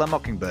To Kill a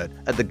Mockingbird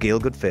at the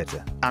Gielgud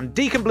Theatre. And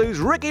Deacon Blues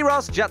Ricky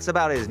Ross chats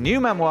about his new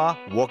memoir,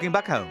 Walking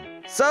Back Home.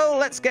 So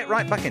let's get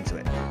right back into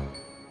it.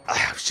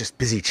 I was just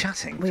busy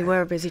chatting. We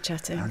were busy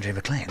chatting. Andrea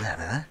McLean,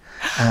 there.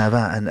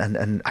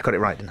 And I got it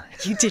right, didn't I?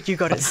 You did. You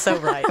got it so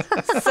right.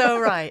 So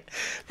right.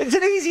 It's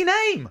an easy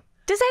name.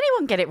 Does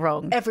anyone get it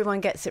wrong?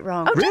 Everyone gets it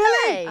wrong. Oh,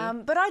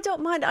 really? But I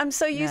don't mind. I'm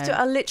so used to it.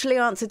 I'll literally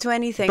answer to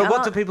anything. But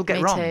what do people get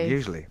Me wrong, too.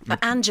 usually?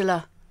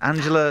 Angela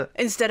Angela.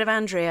 instead of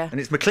Andrea. And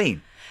it's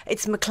McLean.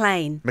 It's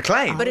McLean.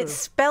 McLean? But it's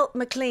spelt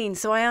McLean,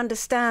 so I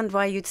understand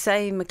why you'd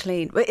say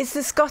McLean. But it's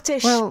the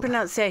Scottish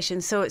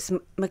pronunciation, so it's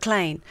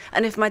McLean.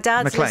 And if my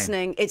dad's McLean.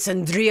 listening, it's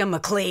Andrea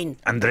McLean.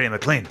 Andrea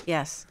McLean.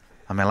 Yes.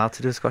 Am I allowed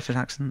to do a Scottish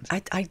accent?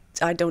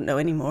 I don't know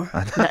anymore.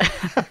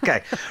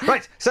 Okay.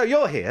 Right. So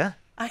you're here.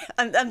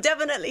 I'm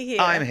definitely here.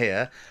 I'm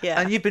here. Yeah.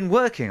 And you've been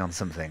working on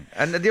something.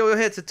 And you're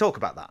here to talk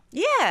about that.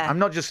 Yeah. I'm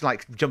not just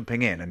like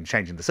jumping in and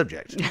changing the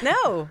subject.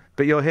 No.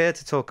 But you're here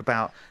to talk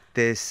about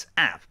this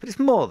app, but it's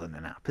more than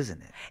an app,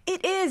 isn't it?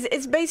 It is.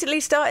 It's basically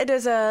started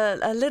as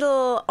a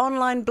little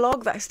online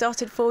blog that I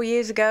started 4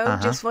 years ago,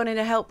 just wanting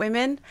to help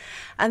women.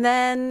 And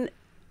then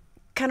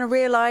kind of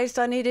realised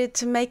I needed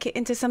to make it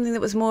into something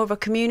that was more of a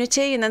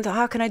community, and then thought,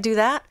 how can I do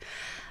that?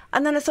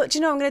 And then I thought,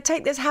 I'm going to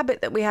take this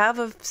habit that we have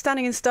of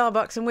standing in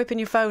Starbucks and whipping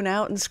your phone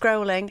out and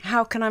scrolling.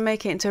 How can I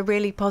make it into a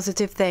really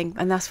positive thing?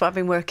 And that's what I've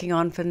been working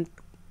on for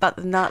about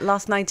the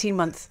last 19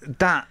 months.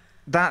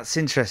 That's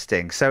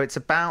interesting. So it's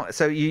about...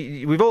 So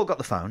we've all got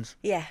the phones.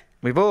 Yeah.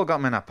 We've all got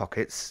them in our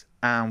pockets,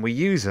 and we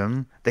use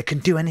them. They can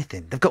do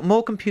anything. They've got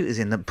more computers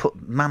in than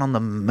put man on the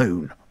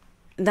moon.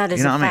 That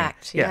is a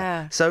fact,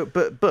 yeah. So,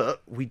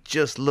 but we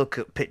just look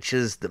at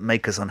pictures that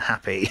make us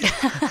unhappy.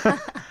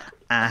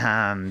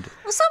 And...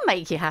 Well, some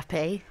make you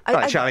happy.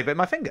 Like Charlie bit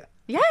my finger.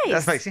 Yes.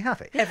 That makes you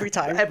happy. Every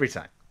time. Every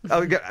time.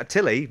 Oh,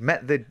 Tilly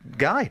met the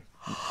guy.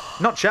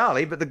 Not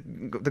Charlie, but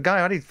the guy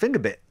who had his finger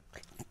bit.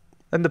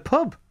 In the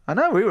pub. I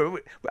know,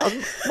 I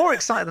was more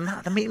excited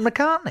than meeting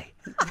McCartney.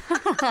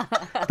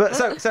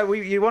 But so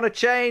you want to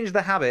change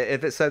the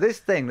habit. So this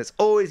thing that's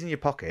always in your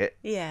pocket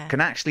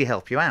can actually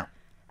help you out.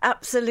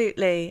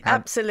 Absolutely.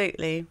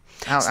 Absolutely.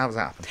 How's that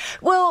happen?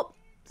 Well...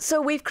 So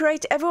we've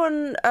created,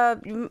 everyone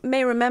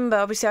may remember,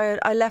 obviously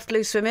I left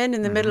Loose Women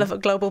in the middle of a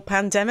global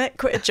pandemic,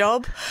 quit a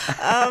job,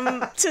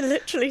 to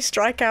literally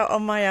strike out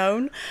on my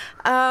own.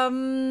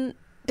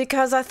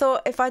 Because I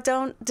thought, if I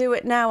don't do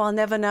it now, I'll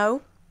never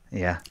know.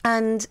 Yeah.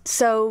 And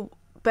so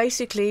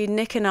basically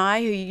Nick and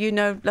I, who you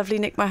know, lovely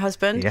Nick, my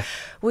husband,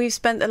 we've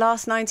spent the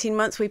last 19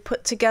 months, we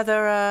put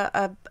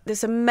together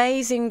this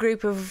amazing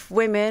group of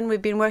women.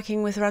 We've been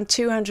working with around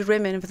 200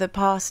 women for the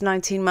past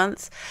 19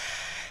 months.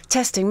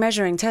 Testing,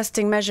 measuring,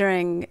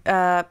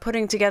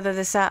 putting together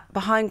this app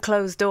behind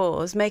closed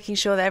doors, making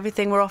sure that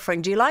everything we're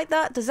offering. Do you like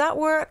that? Does that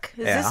work?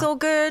 Is this all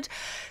good?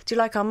 Do you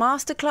like our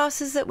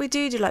masterclasses that we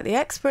do? Do you like the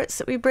experts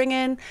that we bring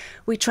in?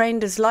 We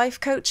trained as life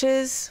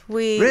coaches.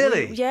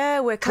 Really?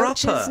 We're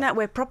coaches now.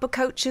 We're proper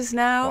coaches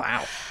now.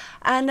 Wow.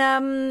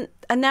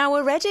 And now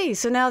we're ready.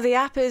 So now the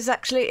app is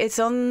actually it's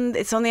on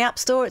the App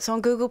Store, it's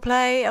on Google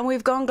Play, and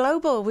we've gone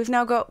global. We've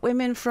now got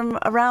women from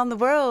around the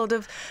world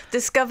have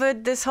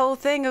discovered this whole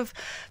thing of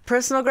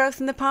personal growth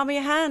in the palm of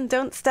your hand.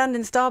 Don't stand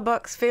in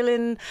Starbucks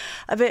feeling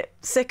a bit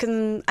sick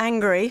and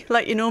angry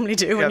like you normally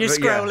do when you're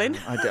scrolling.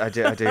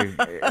 Yeah, I do.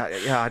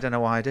 I don't know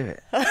why I do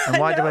it. And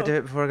why do I do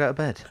it before I go to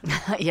bed?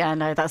 Yeah,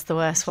 no, that's the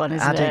worst one,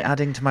 isn't it?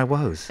 Adding to my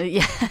woes.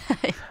 Yeah.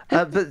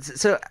 But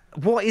so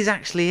what is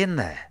actually in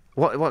there?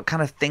 What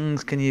kind of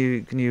things can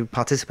you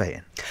participate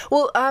in?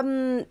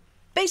 Well,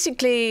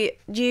 basically,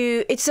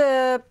 it's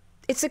a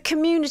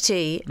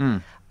community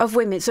of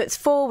women, so it's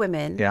for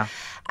women. Yeah.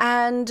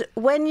 And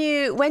when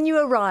you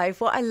arrive,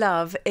 what I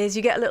love is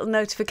you get a little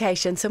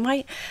notification.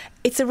 So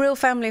it's a real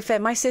family affair.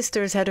 My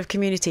sister is head of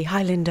community.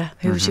 Hi, Linda,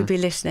 who should be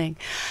listening.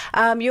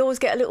 You always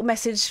get a little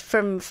message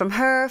from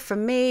her,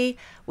 from me.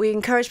 We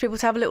encourage people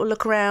to have a little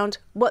look around.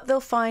 What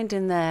they'll find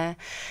in there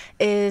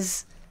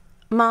is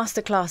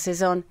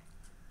masterclasses on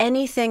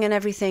anything and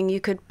everything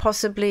you could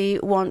possibly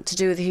want to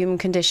do with the human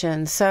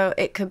condition. So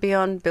it could be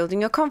on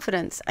building your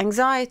confidence,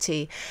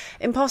 anxiety,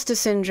 imposter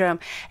syndrome,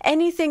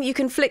 anything you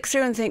can flick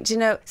through and think,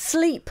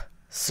 sleep,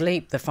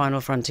 the final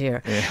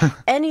frontier,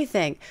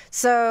 anything.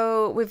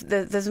 So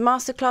there's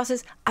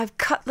masterclasses. I've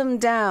cut them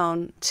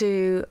down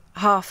to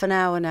half an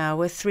hour now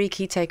with 3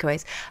 key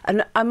takeaways.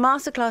 And a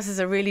masterclass is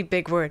a really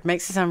big word.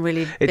 Makes it sound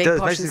really big, does,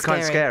 posh makes and it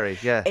kind of scary,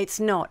 yeah. It's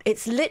not.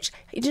 It's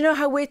literally, do you know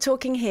how we're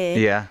talking here?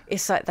 Yeah.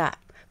 It's like that.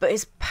 But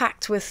it's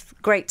packed with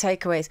great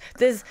takeaways.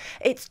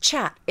 It's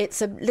chat.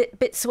 It's a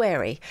bit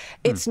sweary.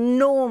 It's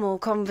normal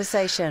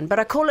conversation. But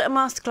I call it a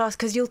masterclass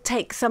because you'll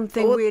take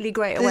something really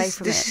great away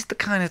from it. This is the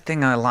kind of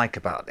thing I like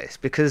about this,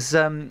 because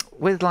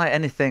with like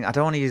anything, I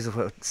don't want to use the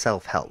word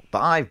self-help, but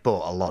I've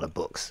bought a lot of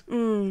books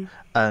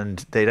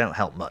and they don't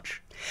help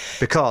much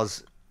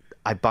because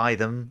I buy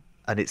them.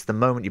 And it's the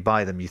moment you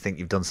buy them, you think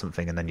you've done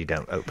something, and then you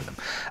don't open them.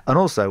 And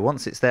also,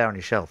 once it's there on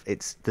your shelf,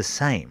 it's the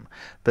same.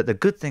 But the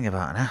good thing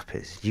about an app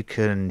is you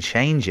can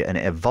change it, and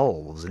it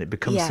evolves, and it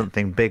becomes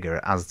something bigger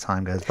as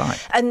time goes by.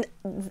 And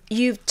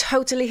you've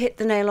totally hit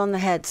the nail on the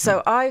head.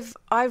 So I've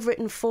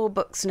written 4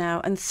 books now,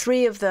 and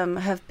 3 of them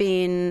have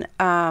been...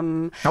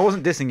 I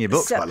wasn't dissing your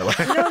books, by the way.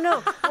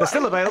 No. They're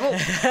still available.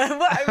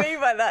 What I mean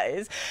by that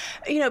is,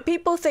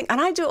 people think, and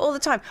I do it all the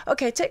time.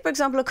 Okay, take, for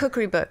example, a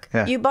cookery book.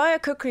 Yeah. You buy a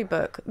cookery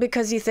book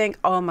because you think,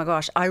 oh my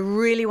gosh, I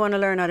really want to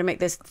learn how to make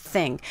this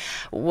thing,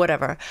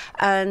 whatever.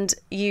 And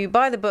you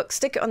buy the book,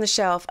 stick it on the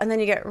shelf, and then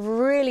you get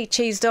really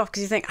cheesed off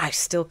because you think, I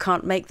still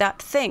can't make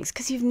that thing,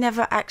 because you've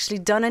never actually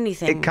done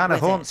anything. It kind of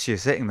haunts you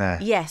sitting there.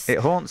 Yes. It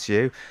haunts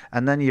you,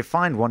 and then you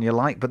find one you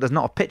like, but there's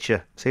not a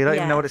picture, so you don't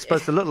even know what it's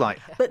supposed to look like.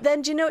 But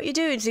then do you know what you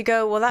do? Is you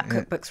go, well, that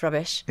cookbook's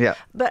rubbish. Yeah.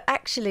 But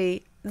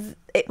actually...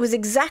 it was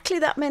exactly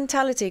that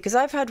mentality, because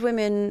I've had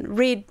women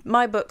read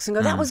my books and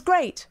go, that was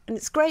great, and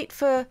it's great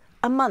for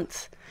a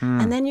month.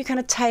 And then you kind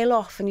of tail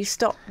off and you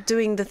stop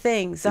doing the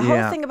things. The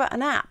whole thing about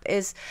an app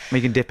is...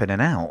 You can dip in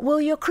and out. Well,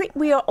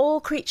 we are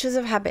all creatures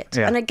of habit.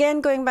 Yeah. And again,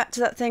 going back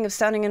to that thing of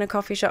standing in a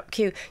coffee shop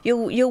queue,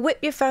 you'll whip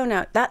your phone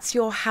out. That's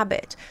your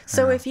habit.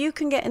 So if you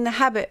can get in the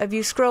habit of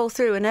you scroll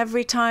through and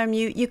every time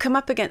you come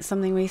up against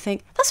something where you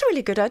think, that's a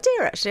really good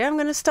idea, actually, I'm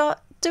going to start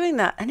doing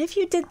that. And if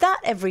you did that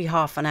every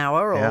half an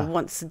hour or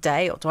once a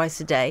day or twice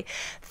a day,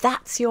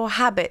 that's your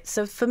habit.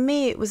 So for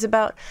me, it was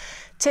about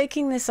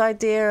taking this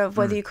idea of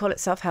whether you call it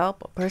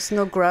self-help or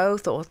personal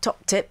growth or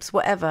top tips,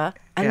 whatever,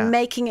 and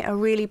making it a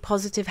really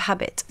positive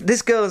habit.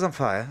 This Girl is on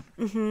Fire.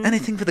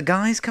 Anything for the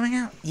guys coming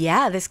out?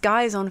 Yeah, This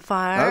Guy is on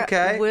Fire.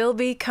 Okay. Will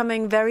be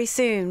coming very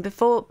soon.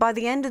 By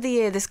the end of the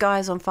year, This Guy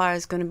is on Fire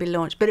is going to be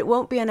launched, but it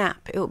won't be an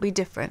app. It will be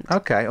different.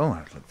 Okay. Oh, I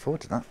look forward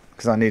to that.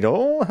 Because I need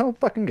all the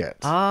help I can get.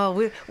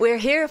 Oh, we're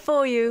here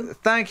for you.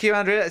 Thank you,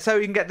 Andrea. So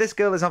you can get This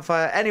Girl is on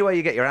Fire anywhere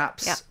you get your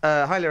apps.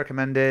 Yeah. Highly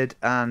recommended.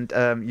 And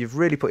you've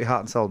really put your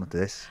heart and soul into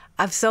this.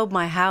 I've sold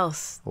my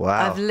house.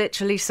 Wow. I've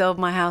literally sold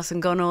my house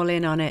and gone all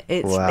in on it.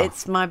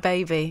 It's my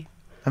baby.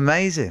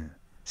 Amazing.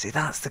 See,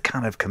 that's the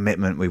kind of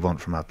commitment we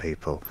want from our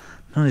people.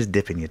 Not just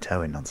dipping your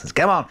toe in nonsense.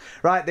 Come on.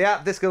 Right, the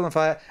app, This Girl on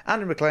Fire.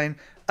 Andrea McLean,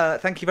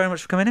 thank you very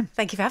much for coming in.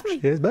 Thank you for having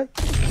me. Cheers, bye.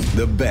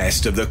 The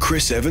best of the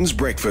Chris Evans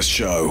Breakfast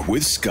Show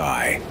with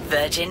Sky.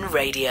 Virgin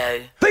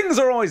Radio. Things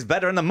are always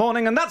better in the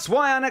morning, and that's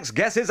why our next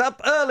guest is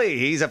up early.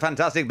 He's a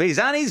fantastic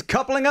beast, and he's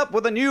coupling up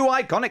with a new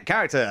iconic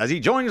character as he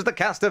joins the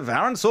cast of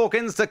Aaron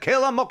Sorkin's To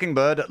Kill a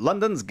Mockingbird at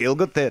London's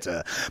Gielgud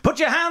Theatre. Put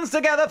your hands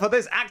together for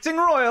this acting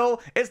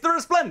royal. It's the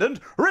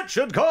resplendent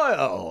Richard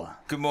Coyle.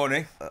 Good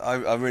morning.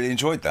 I really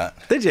enjoyed that.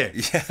 Did you?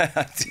 Yeah,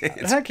 I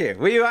did. Thank you.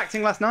 Were you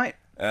acting last night?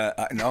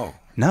 No.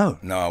 No?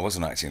 No, I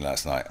wasn't acting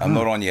last night. I'm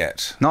not on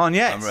yet. Not on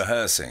yet? I'm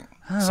rehearsing.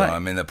 So right.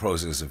 I'm in the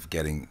process of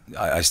getting...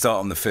 I start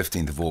on the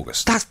 15th of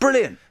August. That's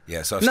brilliant.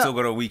 Yeah, so I've still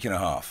got a week and a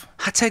half.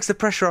 That takes the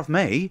pressure off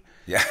me.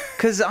 Yeah.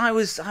 Because I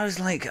was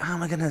like, how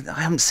am I going to...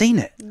 I haven't seen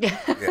it. Yeah.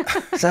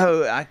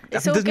 So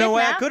there's no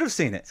way now. I could have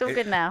seen it. It's all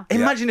good now.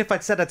 Imagine if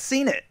I'd said I'd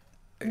seen it.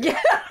 Yeah.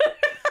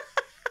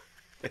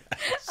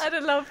 I'd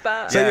have loved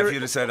that. Yeah, if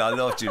you'd have said, I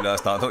loved you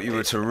last night, I thought you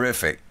were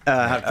terrific.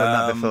 I have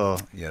done that before.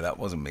 Yeah, that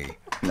wasn't me.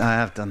 I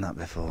have done that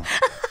before.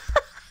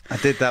 I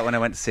did that when I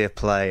went to see a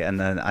play, and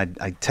then I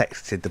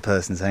texted the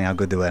person saying how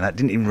good they were, and I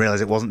didn't even realise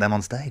it wasn't them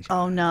on stage.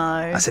 Oh, no.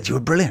 I said, you were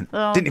brilliant.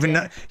 Oh, didn't even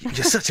know. You're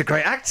such a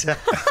great actor.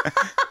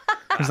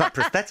 Was that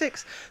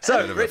prosthetics?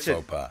 So,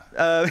 Richard.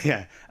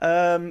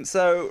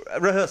 So,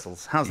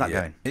 rehearsals, how's that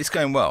going? It's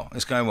going well.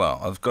 It's going well.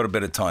 I've got a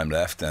bit of time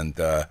left, and,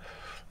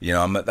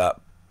 I'm at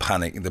that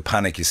panic. The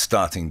panic is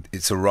starting.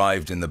 It's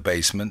arrived in the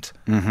basement,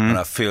 and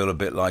I feel a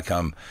bit like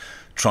I'm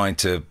trying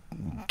to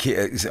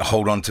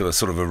hold on to a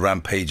sort of a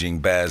rampaging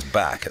bear's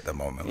back at the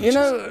moment.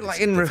 Like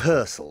in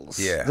rehearsals,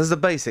 there's the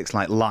basics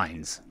like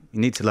lines. You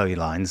need to know your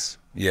lines.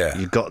 Yeah.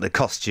 You've got the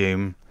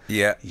costume.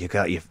 Yeah. You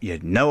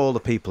know all the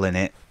people in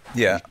it.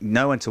 Yeah. You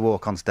know when to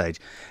walk on stage.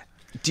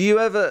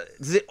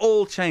 Does it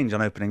all change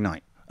on opening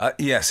night?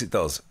 Yes, it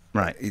does.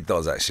 Right. It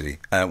does, actually.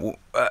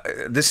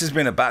 This has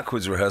been a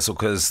backwards rehearsal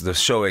because the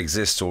show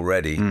exists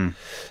already.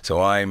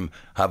 So I've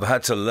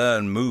had to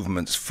learn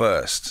movements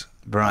first.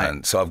 Right.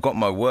 And so I've got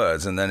my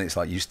words, and then it's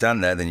like you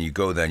stand there, then you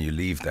go there, and you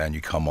leave there, and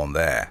you come on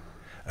there.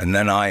 And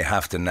then I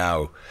have to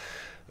now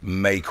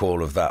make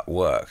all of that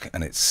work.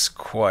 And it's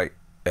quite...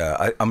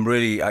 I'm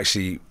really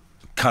actually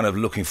kind of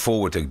looking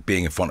forward to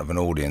being in front of an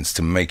audience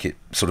to make it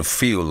sort of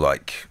feel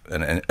like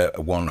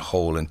one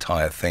whole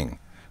entire thing.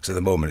 So at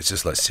the moment, it's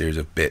just like a series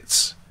of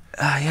bits.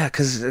 Yeah,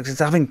 because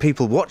having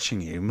people watching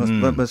you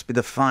must be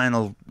the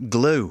final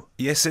glue.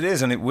 Yes, it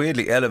is, and it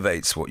weirdly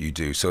elevates what you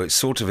do. So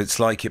it's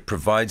like it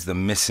provides the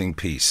missing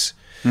piece.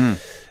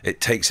 It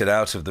takes it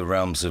out of the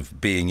realms of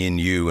being in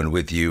you and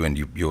with you and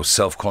your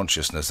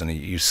self-consciousness, and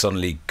you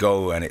suddenly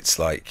go and it's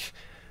like,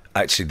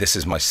 actually, this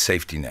is my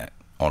safety net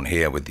on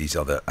here with these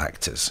other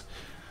actors.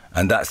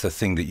 And that's the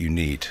thing that you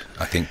need,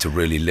 I think, to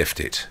really lift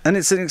it. And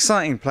it's an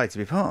exciting play to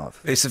be part of.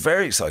 It's a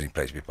very exciting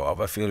play to be part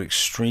of. I feel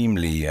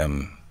extremely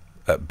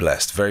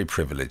blessed, very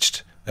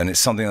privileged. And it's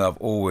something that I've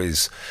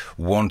always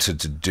wanted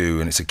to do,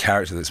 and it's a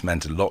character that's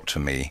meant a lot to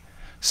me.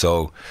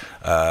 So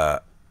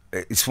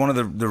it's one of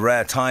the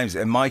rare times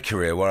in my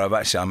career where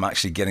I'm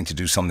actually getting to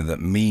do something that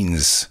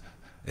means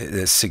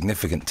it's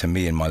significant to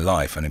me in my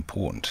life and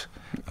important,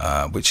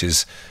 which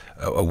is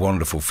a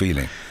wonderful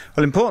feeling.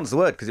 Well, important's the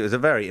word, because it was a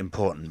very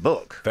important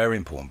book. Very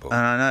important book.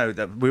 And I know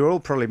that we were all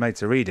probably made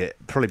to read it,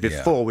 probably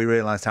before we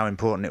realised how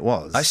important it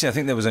was. Actually, I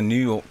think there was a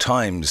New York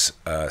Times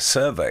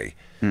survey,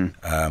 and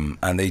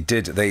they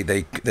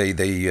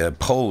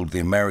polled the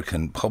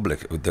American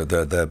public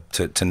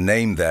to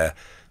name their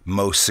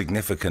most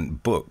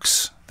significant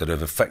books that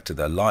have affected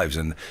their lives,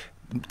 and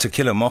To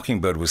Kill a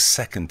Mockingbird was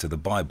second to the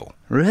Bible.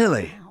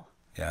 Really?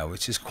 Yeah,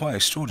 which is quite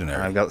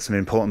extraordinary. I've got some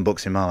important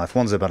books in my life.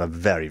 One's about a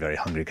very, very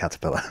hungry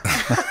caterpillar.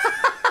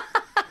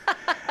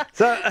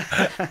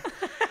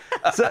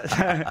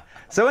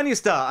 So when you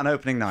start on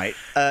opening night,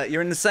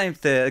 you're in the same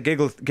theatre,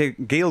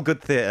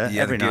 Gielgud Theatre,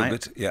 every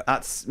night. Yeah,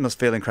 that must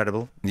feel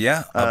incredible.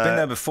 Yeah, I've been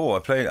there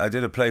before. I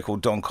did a play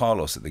called Don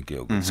Carlos at the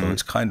Gielgud, so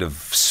it's kind of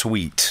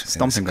sweet.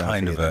 Stomping it's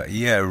kind of a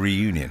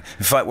reunion.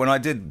 In fact, when I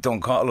did Don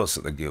Carlos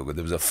at the Gielgud,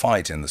 there was a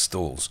fight in the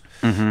stalls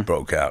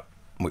broke out.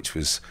 Which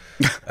was,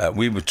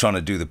 we were trying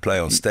to do the play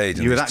on stage.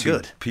 And you were that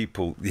good?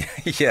 People,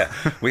 yeah,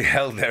 we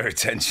held their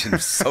attention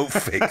so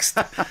fixed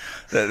that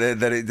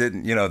it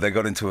didn't, they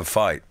got into a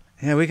fight.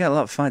 Yeah, we get a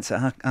lot of fights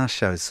at our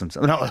shows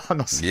sometimes. No, I'm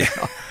not. Yeah.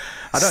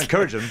 I don't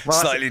encourage them.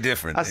 Well, slightly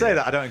different. I say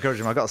that I don't encourage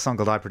them. I've got a song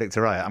called "I Predict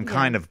a Riot." I'm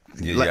kind of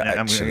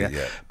actually.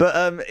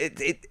 But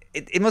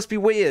it must be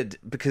weird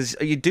because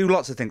you do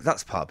lots of things.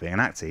 That's part of being an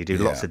actor. You do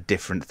lots of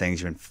different things.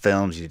 You're in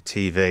films, you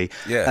do TV,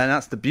 and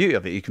that's the beauty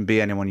of it. You can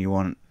be anyone you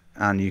want.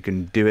 And you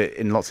can do it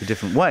in lots of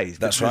different ways.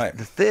 That's right.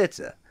 The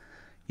theatre,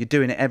 you're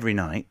doing it every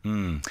night.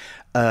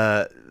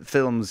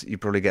 Films, you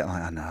probably get I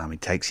don't know how many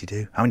takes you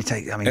do. How many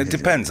takes? It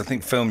depends. I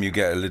think film, you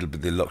get a little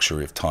bit the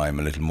luxury of time,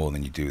 a little more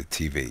than you do with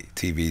TV.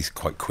 TV is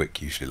quite quick,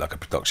 usually, like a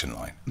production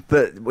line.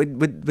 But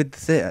with the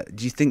theatre,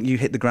 do you think you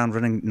hit the ground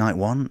running night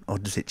one, or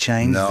does it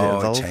change?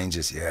 No, it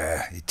changes.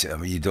 Yeah,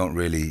 you don't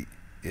really.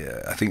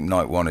 Yeah, I think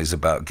night one is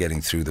about getting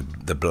through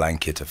the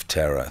blanket of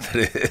terror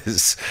that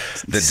is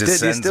that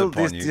descends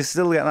upon you. Do you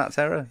still get that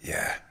terror?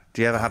 Yeah.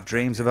 Do you ever have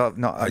dreams about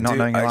not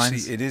knowing your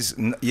lines? It is.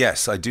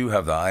 Yes, I do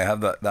have that. I have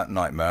that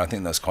nightmare. I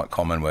think that's quite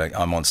common where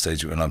I'm on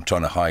stage and I'm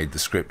trying to hide the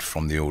script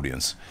from the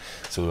audience.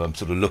 So I'm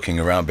sort of looking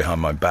around behind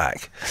my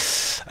back.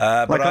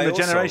 Like on the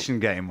Generation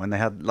game when they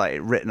had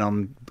written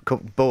on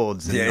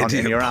boards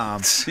in your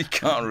arms. You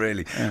can't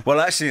really. Yeah. Well,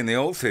 actually, in the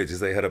old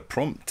theatres, they had a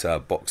prompt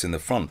box in the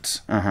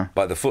front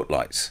by the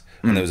footlights.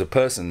 And there was a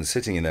person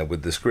sitting in there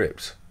with the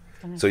script.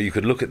 So you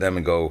could look at them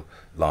and go,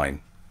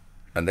 line.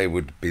 And they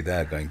would be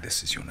there going,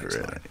 "This is your next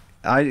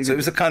line." So it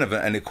was a kind of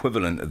an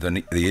equivalent of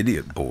the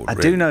idiot board. I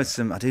do know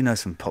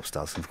some pop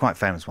stars, some quite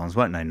famous ones,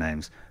 won't name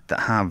names, that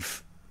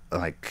have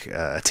a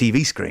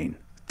TV screen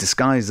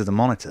disguised as a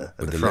monitor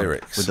at the front,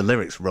 lyrics, with the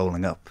lyrics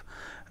rolling up.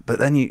 But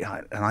then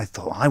I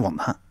thought I want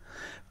that,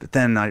 but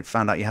then I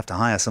found out you have to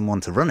hire someone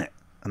to run it,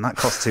 and that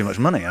costs too much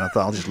money. And I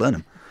thought I'll just learn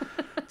them.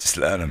 Just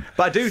learn them.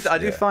 But I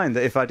do find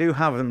that if I do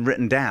have them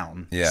written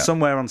down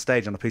somewhere on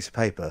stage on a piece of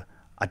paper,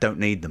 I don't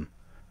need them.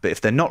 But if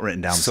they're not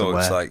written down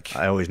somewhere, it's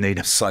I always need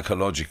them.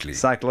 Psychologically,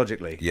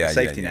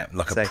 safety net,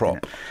 like a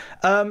prop.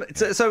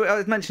 So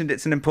I mentioned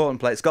it's an important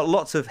play. It's got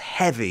lots of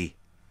heavy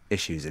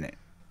issues in it.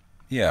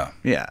 Yeah.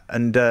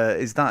 And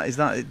is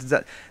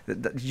that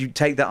do you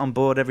take that on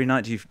board every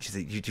night? Do you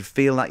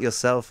feel that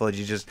yourself, or do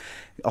you just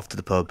off to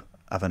the pub,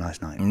 have a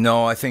nice night?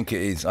 No, I think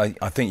it is. I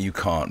think you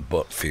can't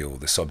but feel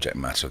the subject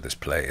matter of this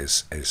play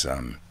is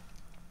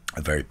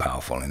very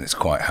powerful, and it's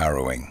quite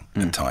harrowing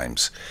at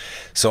times.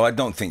 So I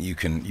don't think you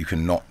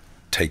can not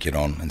take it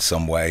on in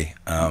some way.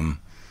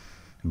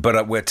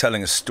 But we're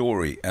telling a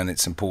story, and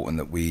it's important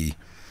that we,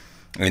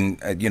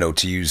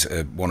 to use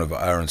one of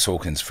Aaron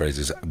Sorkin's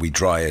phrases, we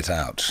dry it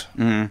out.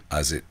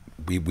 As it,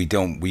 we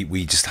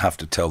just have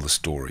to tell the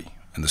story,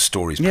 and the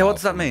story's powerful. Yeah, what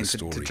does that mean to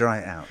dry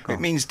it out? It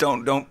means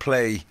don't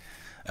play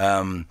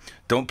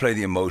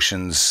the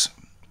emotions,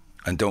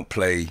 and don't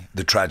play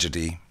the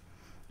tragedy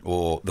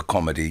or the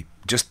comedy.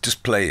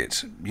 Just play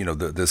it.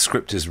 The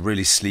script is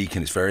really sleek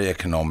and it's very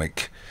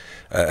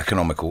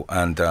economical,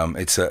 and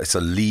it's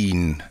a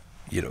lean,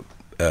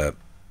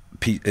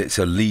 it's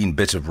a lean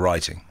bit of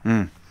writing.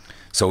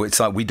 So it's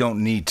like we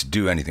don't need to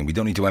do anything. We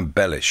don't need to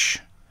embellish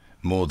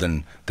more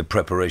than the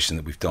preparation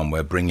that we've done.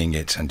 We're bringing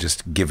it and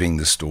just giving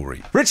the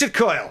story. Richard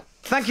Coyle,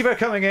 thank you for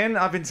coming in.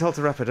 I've been told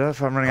to wrap it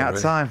up. I'm running out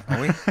of time. Are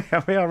we?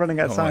 We are running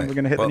out of time. Right. We're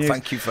going to hit the news. Well,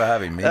 thank you for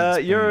having me.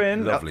 You're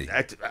in. Lovely.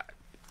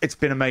 It's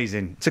been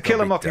amazing. To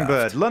Kill a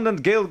Mockingbird, London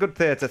Gielgud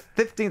Theatre,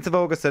 15th of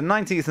August and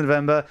 19th of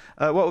November.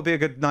 What would be a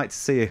good night to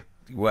see you?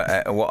 What,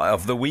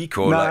 of the week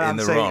or in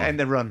the run? In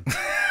the run.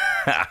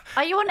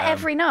 Are you on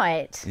every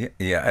night?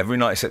 Yeah, every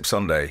night except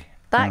Sunday.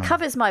 That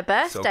covers my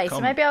birthday, so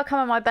maybe I'll come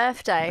on my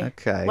birthday.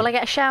 Okay. Will I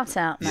get a shout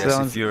out now?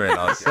 Yes, if you're in,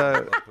 I'll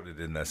put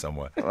it in there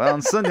somewhere. Well,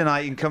 on Sunday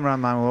night, you can come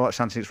around, man. We'll watch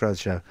Antiques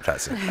Roadshow.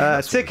 That's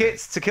it.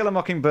 Tickets to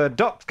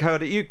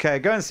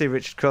killamockingbird.co.uk. Go and see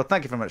Richard Coyle.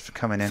 Thank you very much for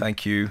coming in.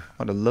 Thank you.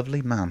 What a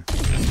lovely man.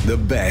 The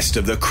best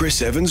of the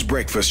Chris Evans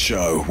Breakfast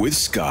Show with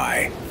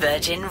Sky.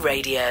 Virgin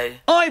Radio.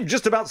 I've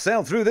just about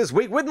sailed through this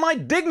week with my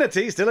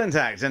dignity still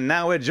intact, and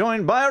now we're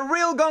joined by a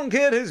real gone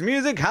kid whose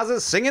music has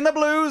us singing the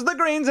blues, the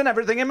greens, and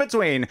everything in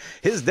between.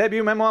 His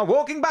debut memoir,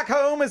 Walking Back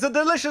Home, is a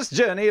delicious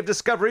journey of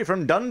discovery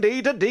from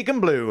Dundee to Deacon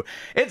Blue.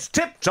 It's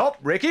tip-top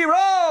Ricky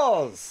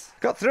Ross.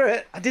 Got through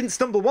it. I didn't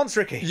stumble once,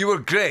 Ricky. You were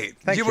great.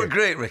 Thank you. You were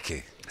great,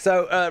 Ricky.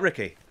 So,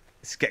 Ricky,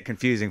 it's get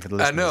confusing for the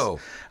listeners. I know.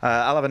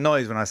 I'll have a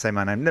noise when I say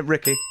my name,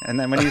 Ricky, and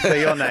then when you say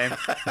your name,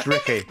 it's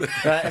Ricky.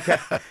 Right, okay.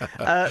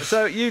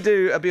 So you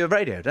do a bit of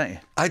radio, don't you?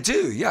 I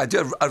do, yeah. I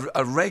do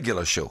a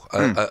regular show,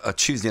 a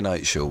Tuesday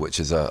night show, which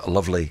is a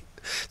lovely...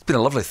 It's been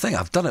a lovely thing.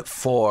 I've done it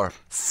for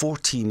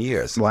 14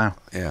 years. Wow.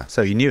 Yeah.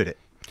 So you knew it?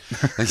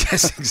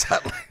 Yes,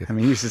 exactly. I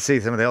mean, you used to see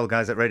some of the old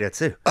guys at radio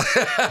too.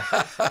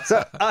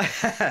 So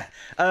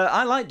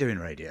I like doing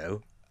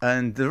radio.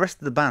 And the rest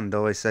of the band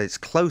always say it's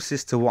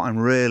closest to what I'm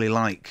really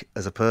like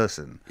as a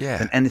person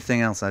than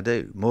anything else I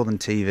do. More than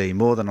TV,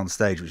 more than on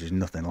stage, which is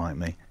nothing like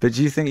me. But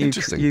do you think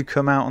you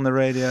come out on the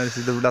radio?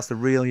 That's the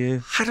real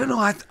you? I don't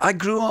know. I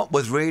grew up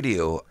with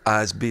radio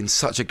as being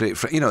such a great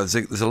friend. You know,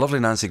 there's a lovely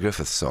Nancy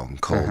Griffith song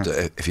called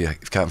if you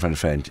can't find a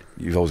friend,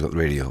 you've always got the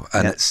radio.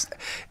 And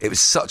it was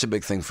such a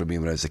big thing for me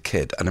when I was a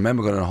kid. And I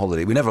remember going on a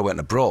holiday. We never went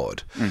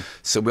abroad.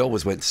 So we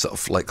always went to sort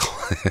of like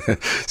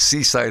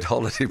seaside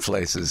holiday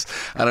places.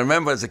 And I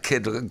remember as a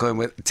kid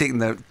taking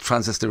the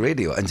transistor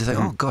radio and just like,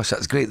 oh gosh,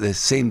 that's great. The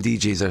same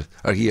DJs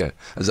are here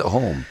as at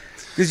home.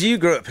 Because you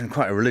grew up in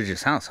quite a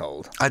religious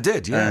household. I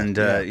did, yeah. And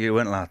you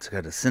weren't allowed to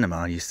go to the cinema.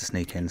 I used to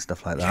sneak in and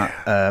stuff like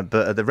that. Yeah.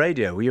 But at the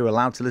radio, were you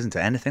allowed to listen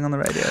to anything on the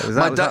radio? Was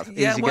that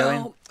easy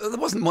going? There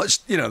wasn't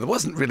much, there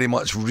wasn't really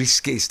much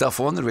risque stuff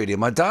on the radio.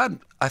 My dad,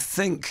 I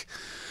think,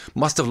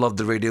 must have loved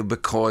the radio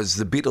because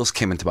the Beatles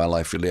came into my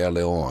life really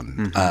early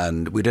on,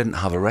 and we didn't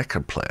have a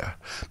record player,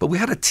 but we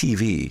had a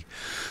TV.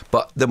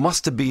 But there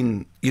must have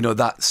been,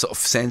 that sort of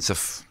sense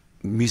of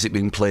music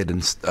being played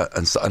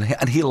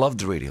and he loved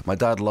the radio. My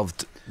dad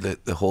loved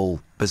the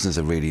whole business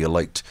of radio.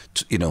 Liked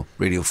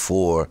Radio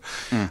 4.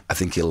 I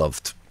think he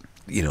loved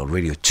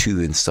Radio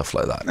 2 and stuff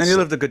like that. And he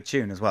loved a good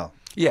tune as well.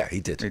 Yeah, he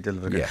did. He did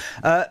love a good.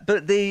 Yeah.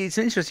 But it's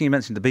interesting you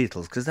mentioned the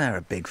Beatles because they're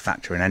a big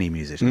factor in any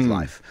musician's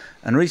life.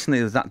 And recently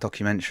there was that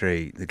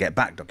documentary, the Get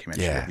Back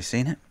documentary. Have you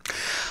seen it?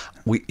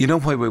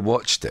 Why we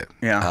watched it?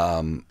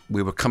 Yeah.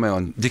 We were coming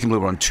on. Deacon Blue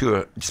were on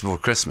tour just before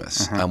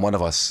Christmas, and one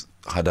of us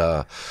had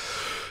a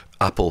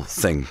Apple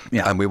thing,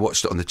 and we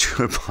watched it on the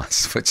tour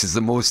bus, which is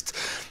the most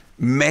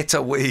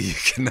meta way you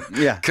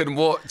can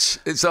watch.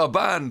 It's a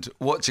band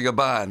watching a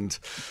band.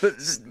 But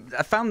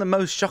I found the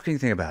most shocking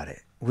thing about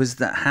it was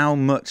that how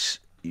much,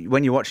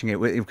 when you're watching it,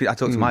 I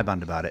talked to my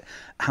band about it,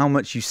 how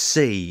much you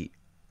see,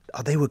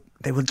 they were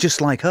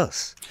just like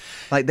us.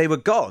 Like they were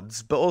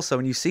gods, but also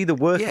when you see the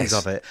workings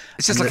of it,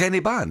 it's just like any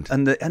band.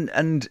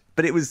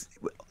 But it was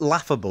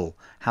laughable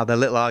how their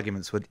little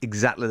arguments were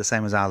exactly the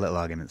same as our little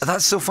arguments.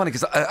 That's so funny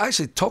because I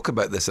actually talk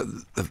about this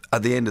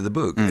at the end of the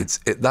book.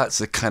 That's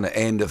the kind of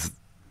end of,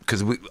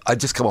 because I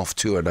just come off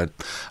tour and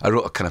I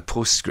wrote a kind of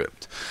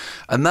postscript,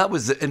 and that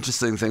was the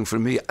interesting thing for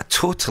me.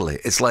 Totally,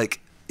 it's like,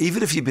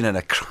 even if you've been in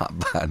a crap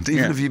band,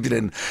 even if you've been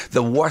in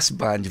the worst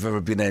band you've ever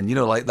been in,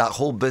 like that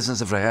whole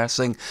business of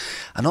rehearsing,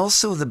 and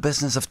also the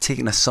business of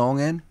taking a song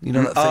in,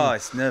 that thing. Oh,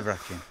 it's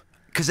nerve-wracking.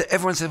 Because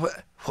everyone says,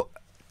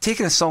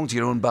 taking a song to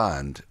your own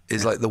band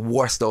is like the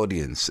worst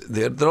audience.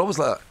 They're always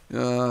like,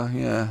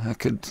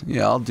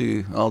 I'll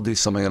do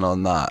something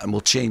on that, and we'll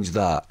change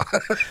that.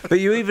 But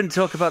you even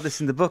talk about this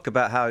in the book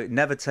about how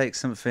never take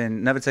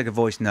a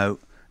voice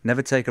note.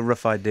 Never take a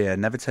rough idea.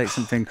 Never take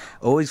something.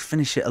 Always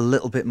finish it a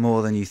little bit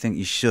more than you think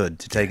you should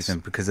to take it in,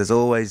 because there's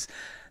always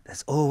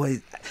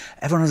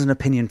everyone has an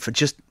opinion for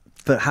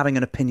having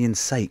an opinion's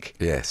sake.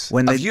 Yes.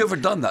 Have you ever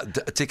done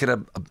that?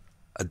 Taken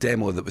a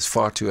demo that was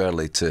far too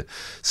early to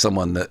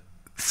someone that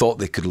thought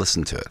they could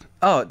listen to it?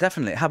 Oh,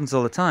 definitely. It happens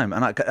all the time,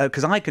 and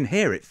because I can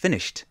hear it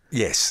finished.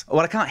 Yes. Well,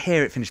 I can't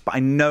hear it finished, but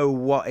I know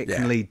what it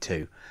can lead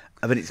to.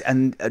 But it's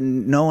and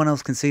no one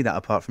else can see that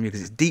apart from you, because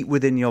it's deep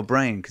within your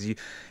brain. Because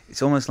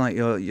it's almost like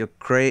you're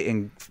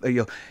creating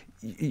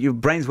your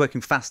brain's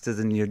working faster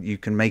than you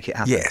can make it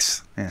happen.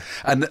 Yes. Yeah.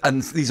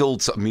 And these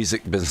old sort of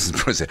music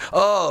business say,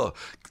 "Oh,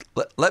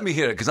 let me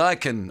hear it, because I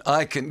can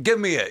give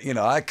me it.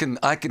 I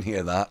can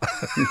hear that."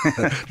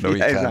 No,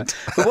 you can't.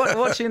 Exactly. But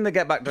watching the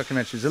Get Back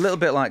documentary is a little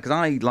bit like, because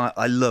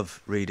I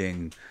love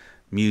reading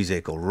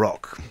music or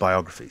rock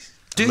biographies.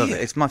 Do you?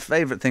 It's my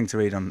favourite thing to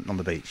read on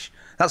the beach.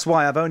 That's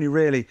why I've only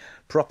really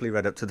properly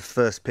read up to the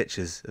first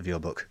pictures of your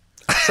book.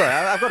 Sorry,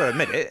 I've got to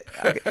admit it.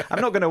 I'm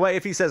not going to wait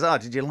if he says,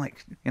 did you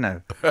like,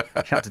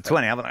 chapter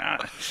 20? I'm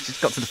like, just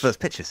got to the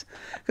first pictures.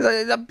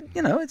 Because,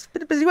 it's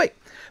been a busy week.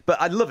 But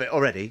I love it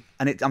already,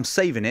 and I'm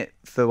saving it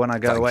for when I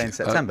go away in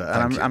September.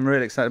 And I'm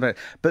really excited about it.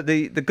 But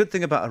the good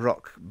thing about a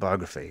rock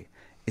biography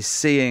is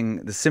seeing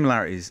the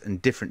similarities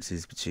and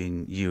differences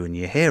between you and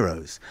your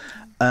heroes.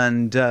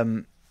 And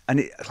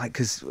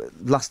because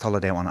last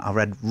holiday I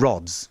read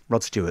Rod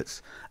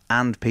Stewart's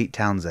and Pete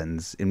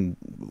Townshend's in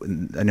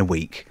a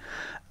week,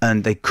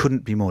 and they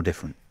couldn't be more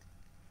different.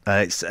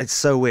 It's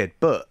so weird,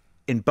 but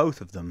in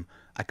both of them,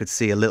 I could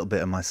see a little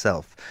bit of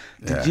myself.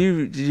 Did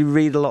you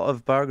read a lot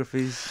of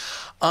biographies?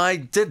 I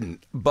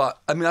didn't, but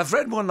I mean, I've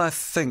read one. I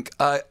think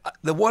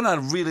the one I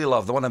really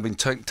love, the one I've been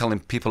telling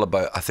people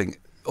about, I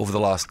think, over the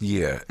last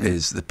year,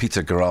 is the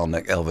Peter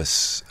Guralnick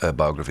Elvis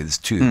biography. There's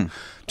two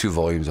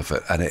volumes of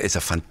it, and it's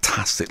a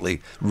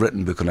fantastically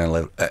written book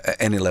on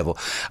any level.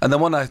 And the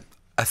one I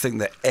think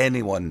that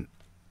anyone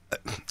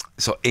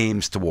sort of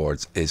aims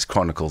towards is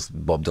Chronicles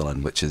Bob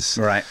Dylan, which is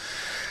right.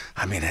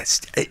 I mean,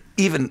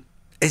 even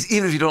if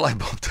you don't like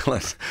Bob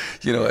Dylan,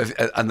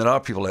 and there are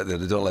people out there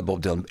that don't like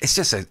Bob Dylan, it's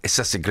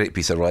just a great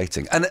piece of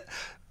writing, and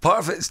part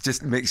of it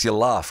just makes you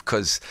laugh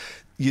because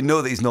you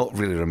know that he's not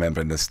really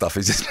remembering this stuff.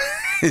 He's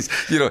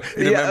He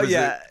remembers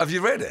have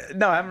you read it?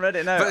 No, I haven't read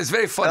it, no. But it's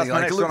very funny. That's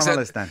my next one on my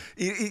list, then.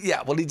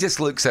 He just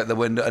looks out the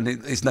window, and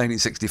it's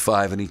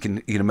 1965,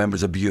 and he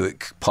remembers a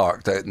Buick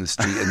parked out in the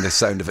street and the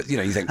sound of it.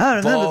 You think, I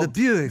remember the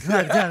Buick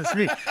right down the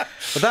street.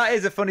 But that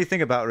is a funny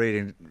thing about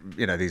reading,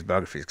 these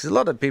biographies, because a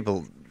lot of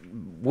people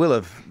will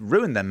have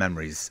ruined their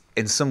memories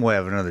in some way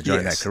or another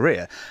during their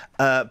career.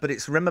 But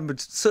it's remembered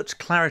such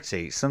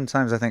clarity.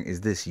 Sometimes I think,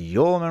 is this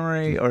your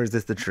memory or is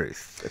this the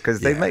truth?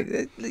 Because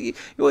you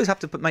always have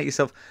to put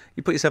yourself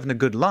in a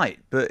good light.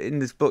 But in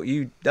this book,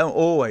 you don't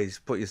always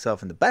put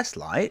yourself in the best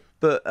light.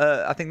 But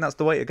I think that's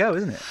the way to go,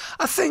 isn't it?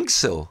 I think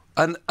so.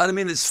 And I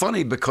mean, it's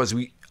funny because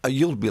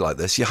you'll be like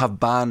this. You have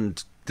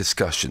band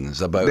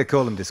discussions about... They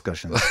call them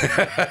discussions.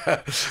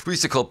 We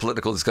used to call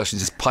political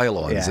discussions just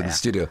pile-ons in the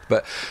studio.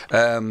 But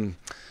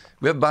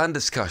we have band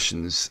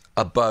discussions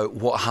about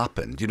what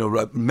happened,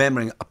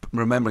 remembering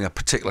a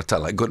particular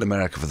time, like going to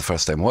America for the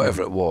first time,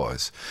 whatever it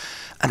was.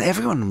 And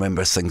everyone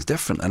remembers things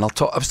different. And I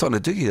was talking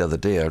to Dougie the other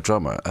day, our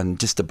drummer, and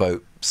just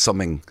about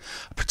summing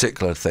a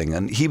particular thing.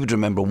 And he would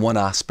remember one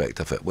aspect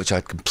of it, which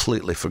I'd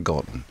completely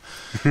forgotten.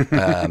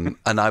 And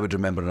I would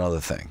remember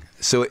another thing.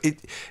 So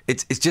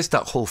it's just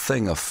that whole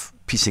thing of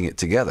piecing it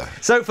together.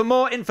 So for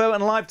more info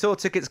and live tour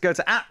tickets, go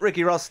to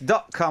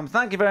 @rickyross.com.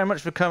 Thank you very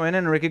much for coming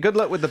in, Ricky. Good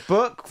luck with the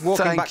book,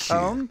 Walking Back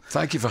Home.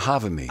 Thank you for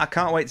having me. I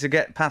can't wait to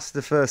get past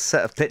the first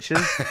set of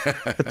pictures.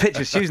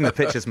 Choosing the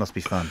pictures must be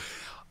fun.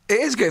 It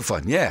is great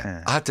fun,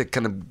 yeah. I had to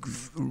kind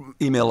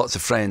of email lots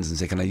of friends and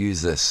say, can I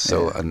use this?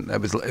 So, and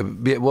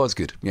it was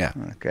good, yeah.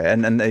 Okay,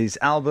 and his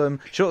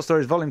album, Short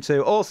Stories Volume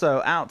 2,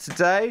 also out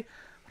today.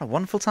 What a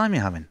wonderful time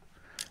you're having.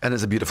 And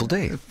it's a beautiful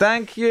day.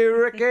 Thank you,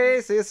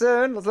 Ricky. See you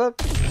soon. What's up?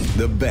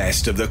 The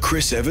best of the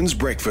Chris Evans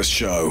Breakfast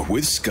Show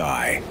with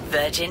Sky.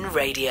 Virgin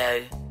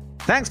Radio.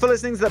 Thanks for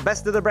listening to the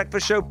Best of the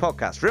Breakfast Show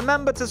podcast.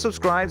 Remember to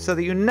subscribe so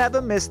that you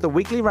never miss the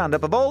weekly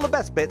roundup of all the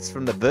best bits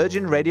from the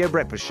Virgin Radio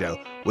Breakfast Show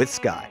with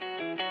Sky.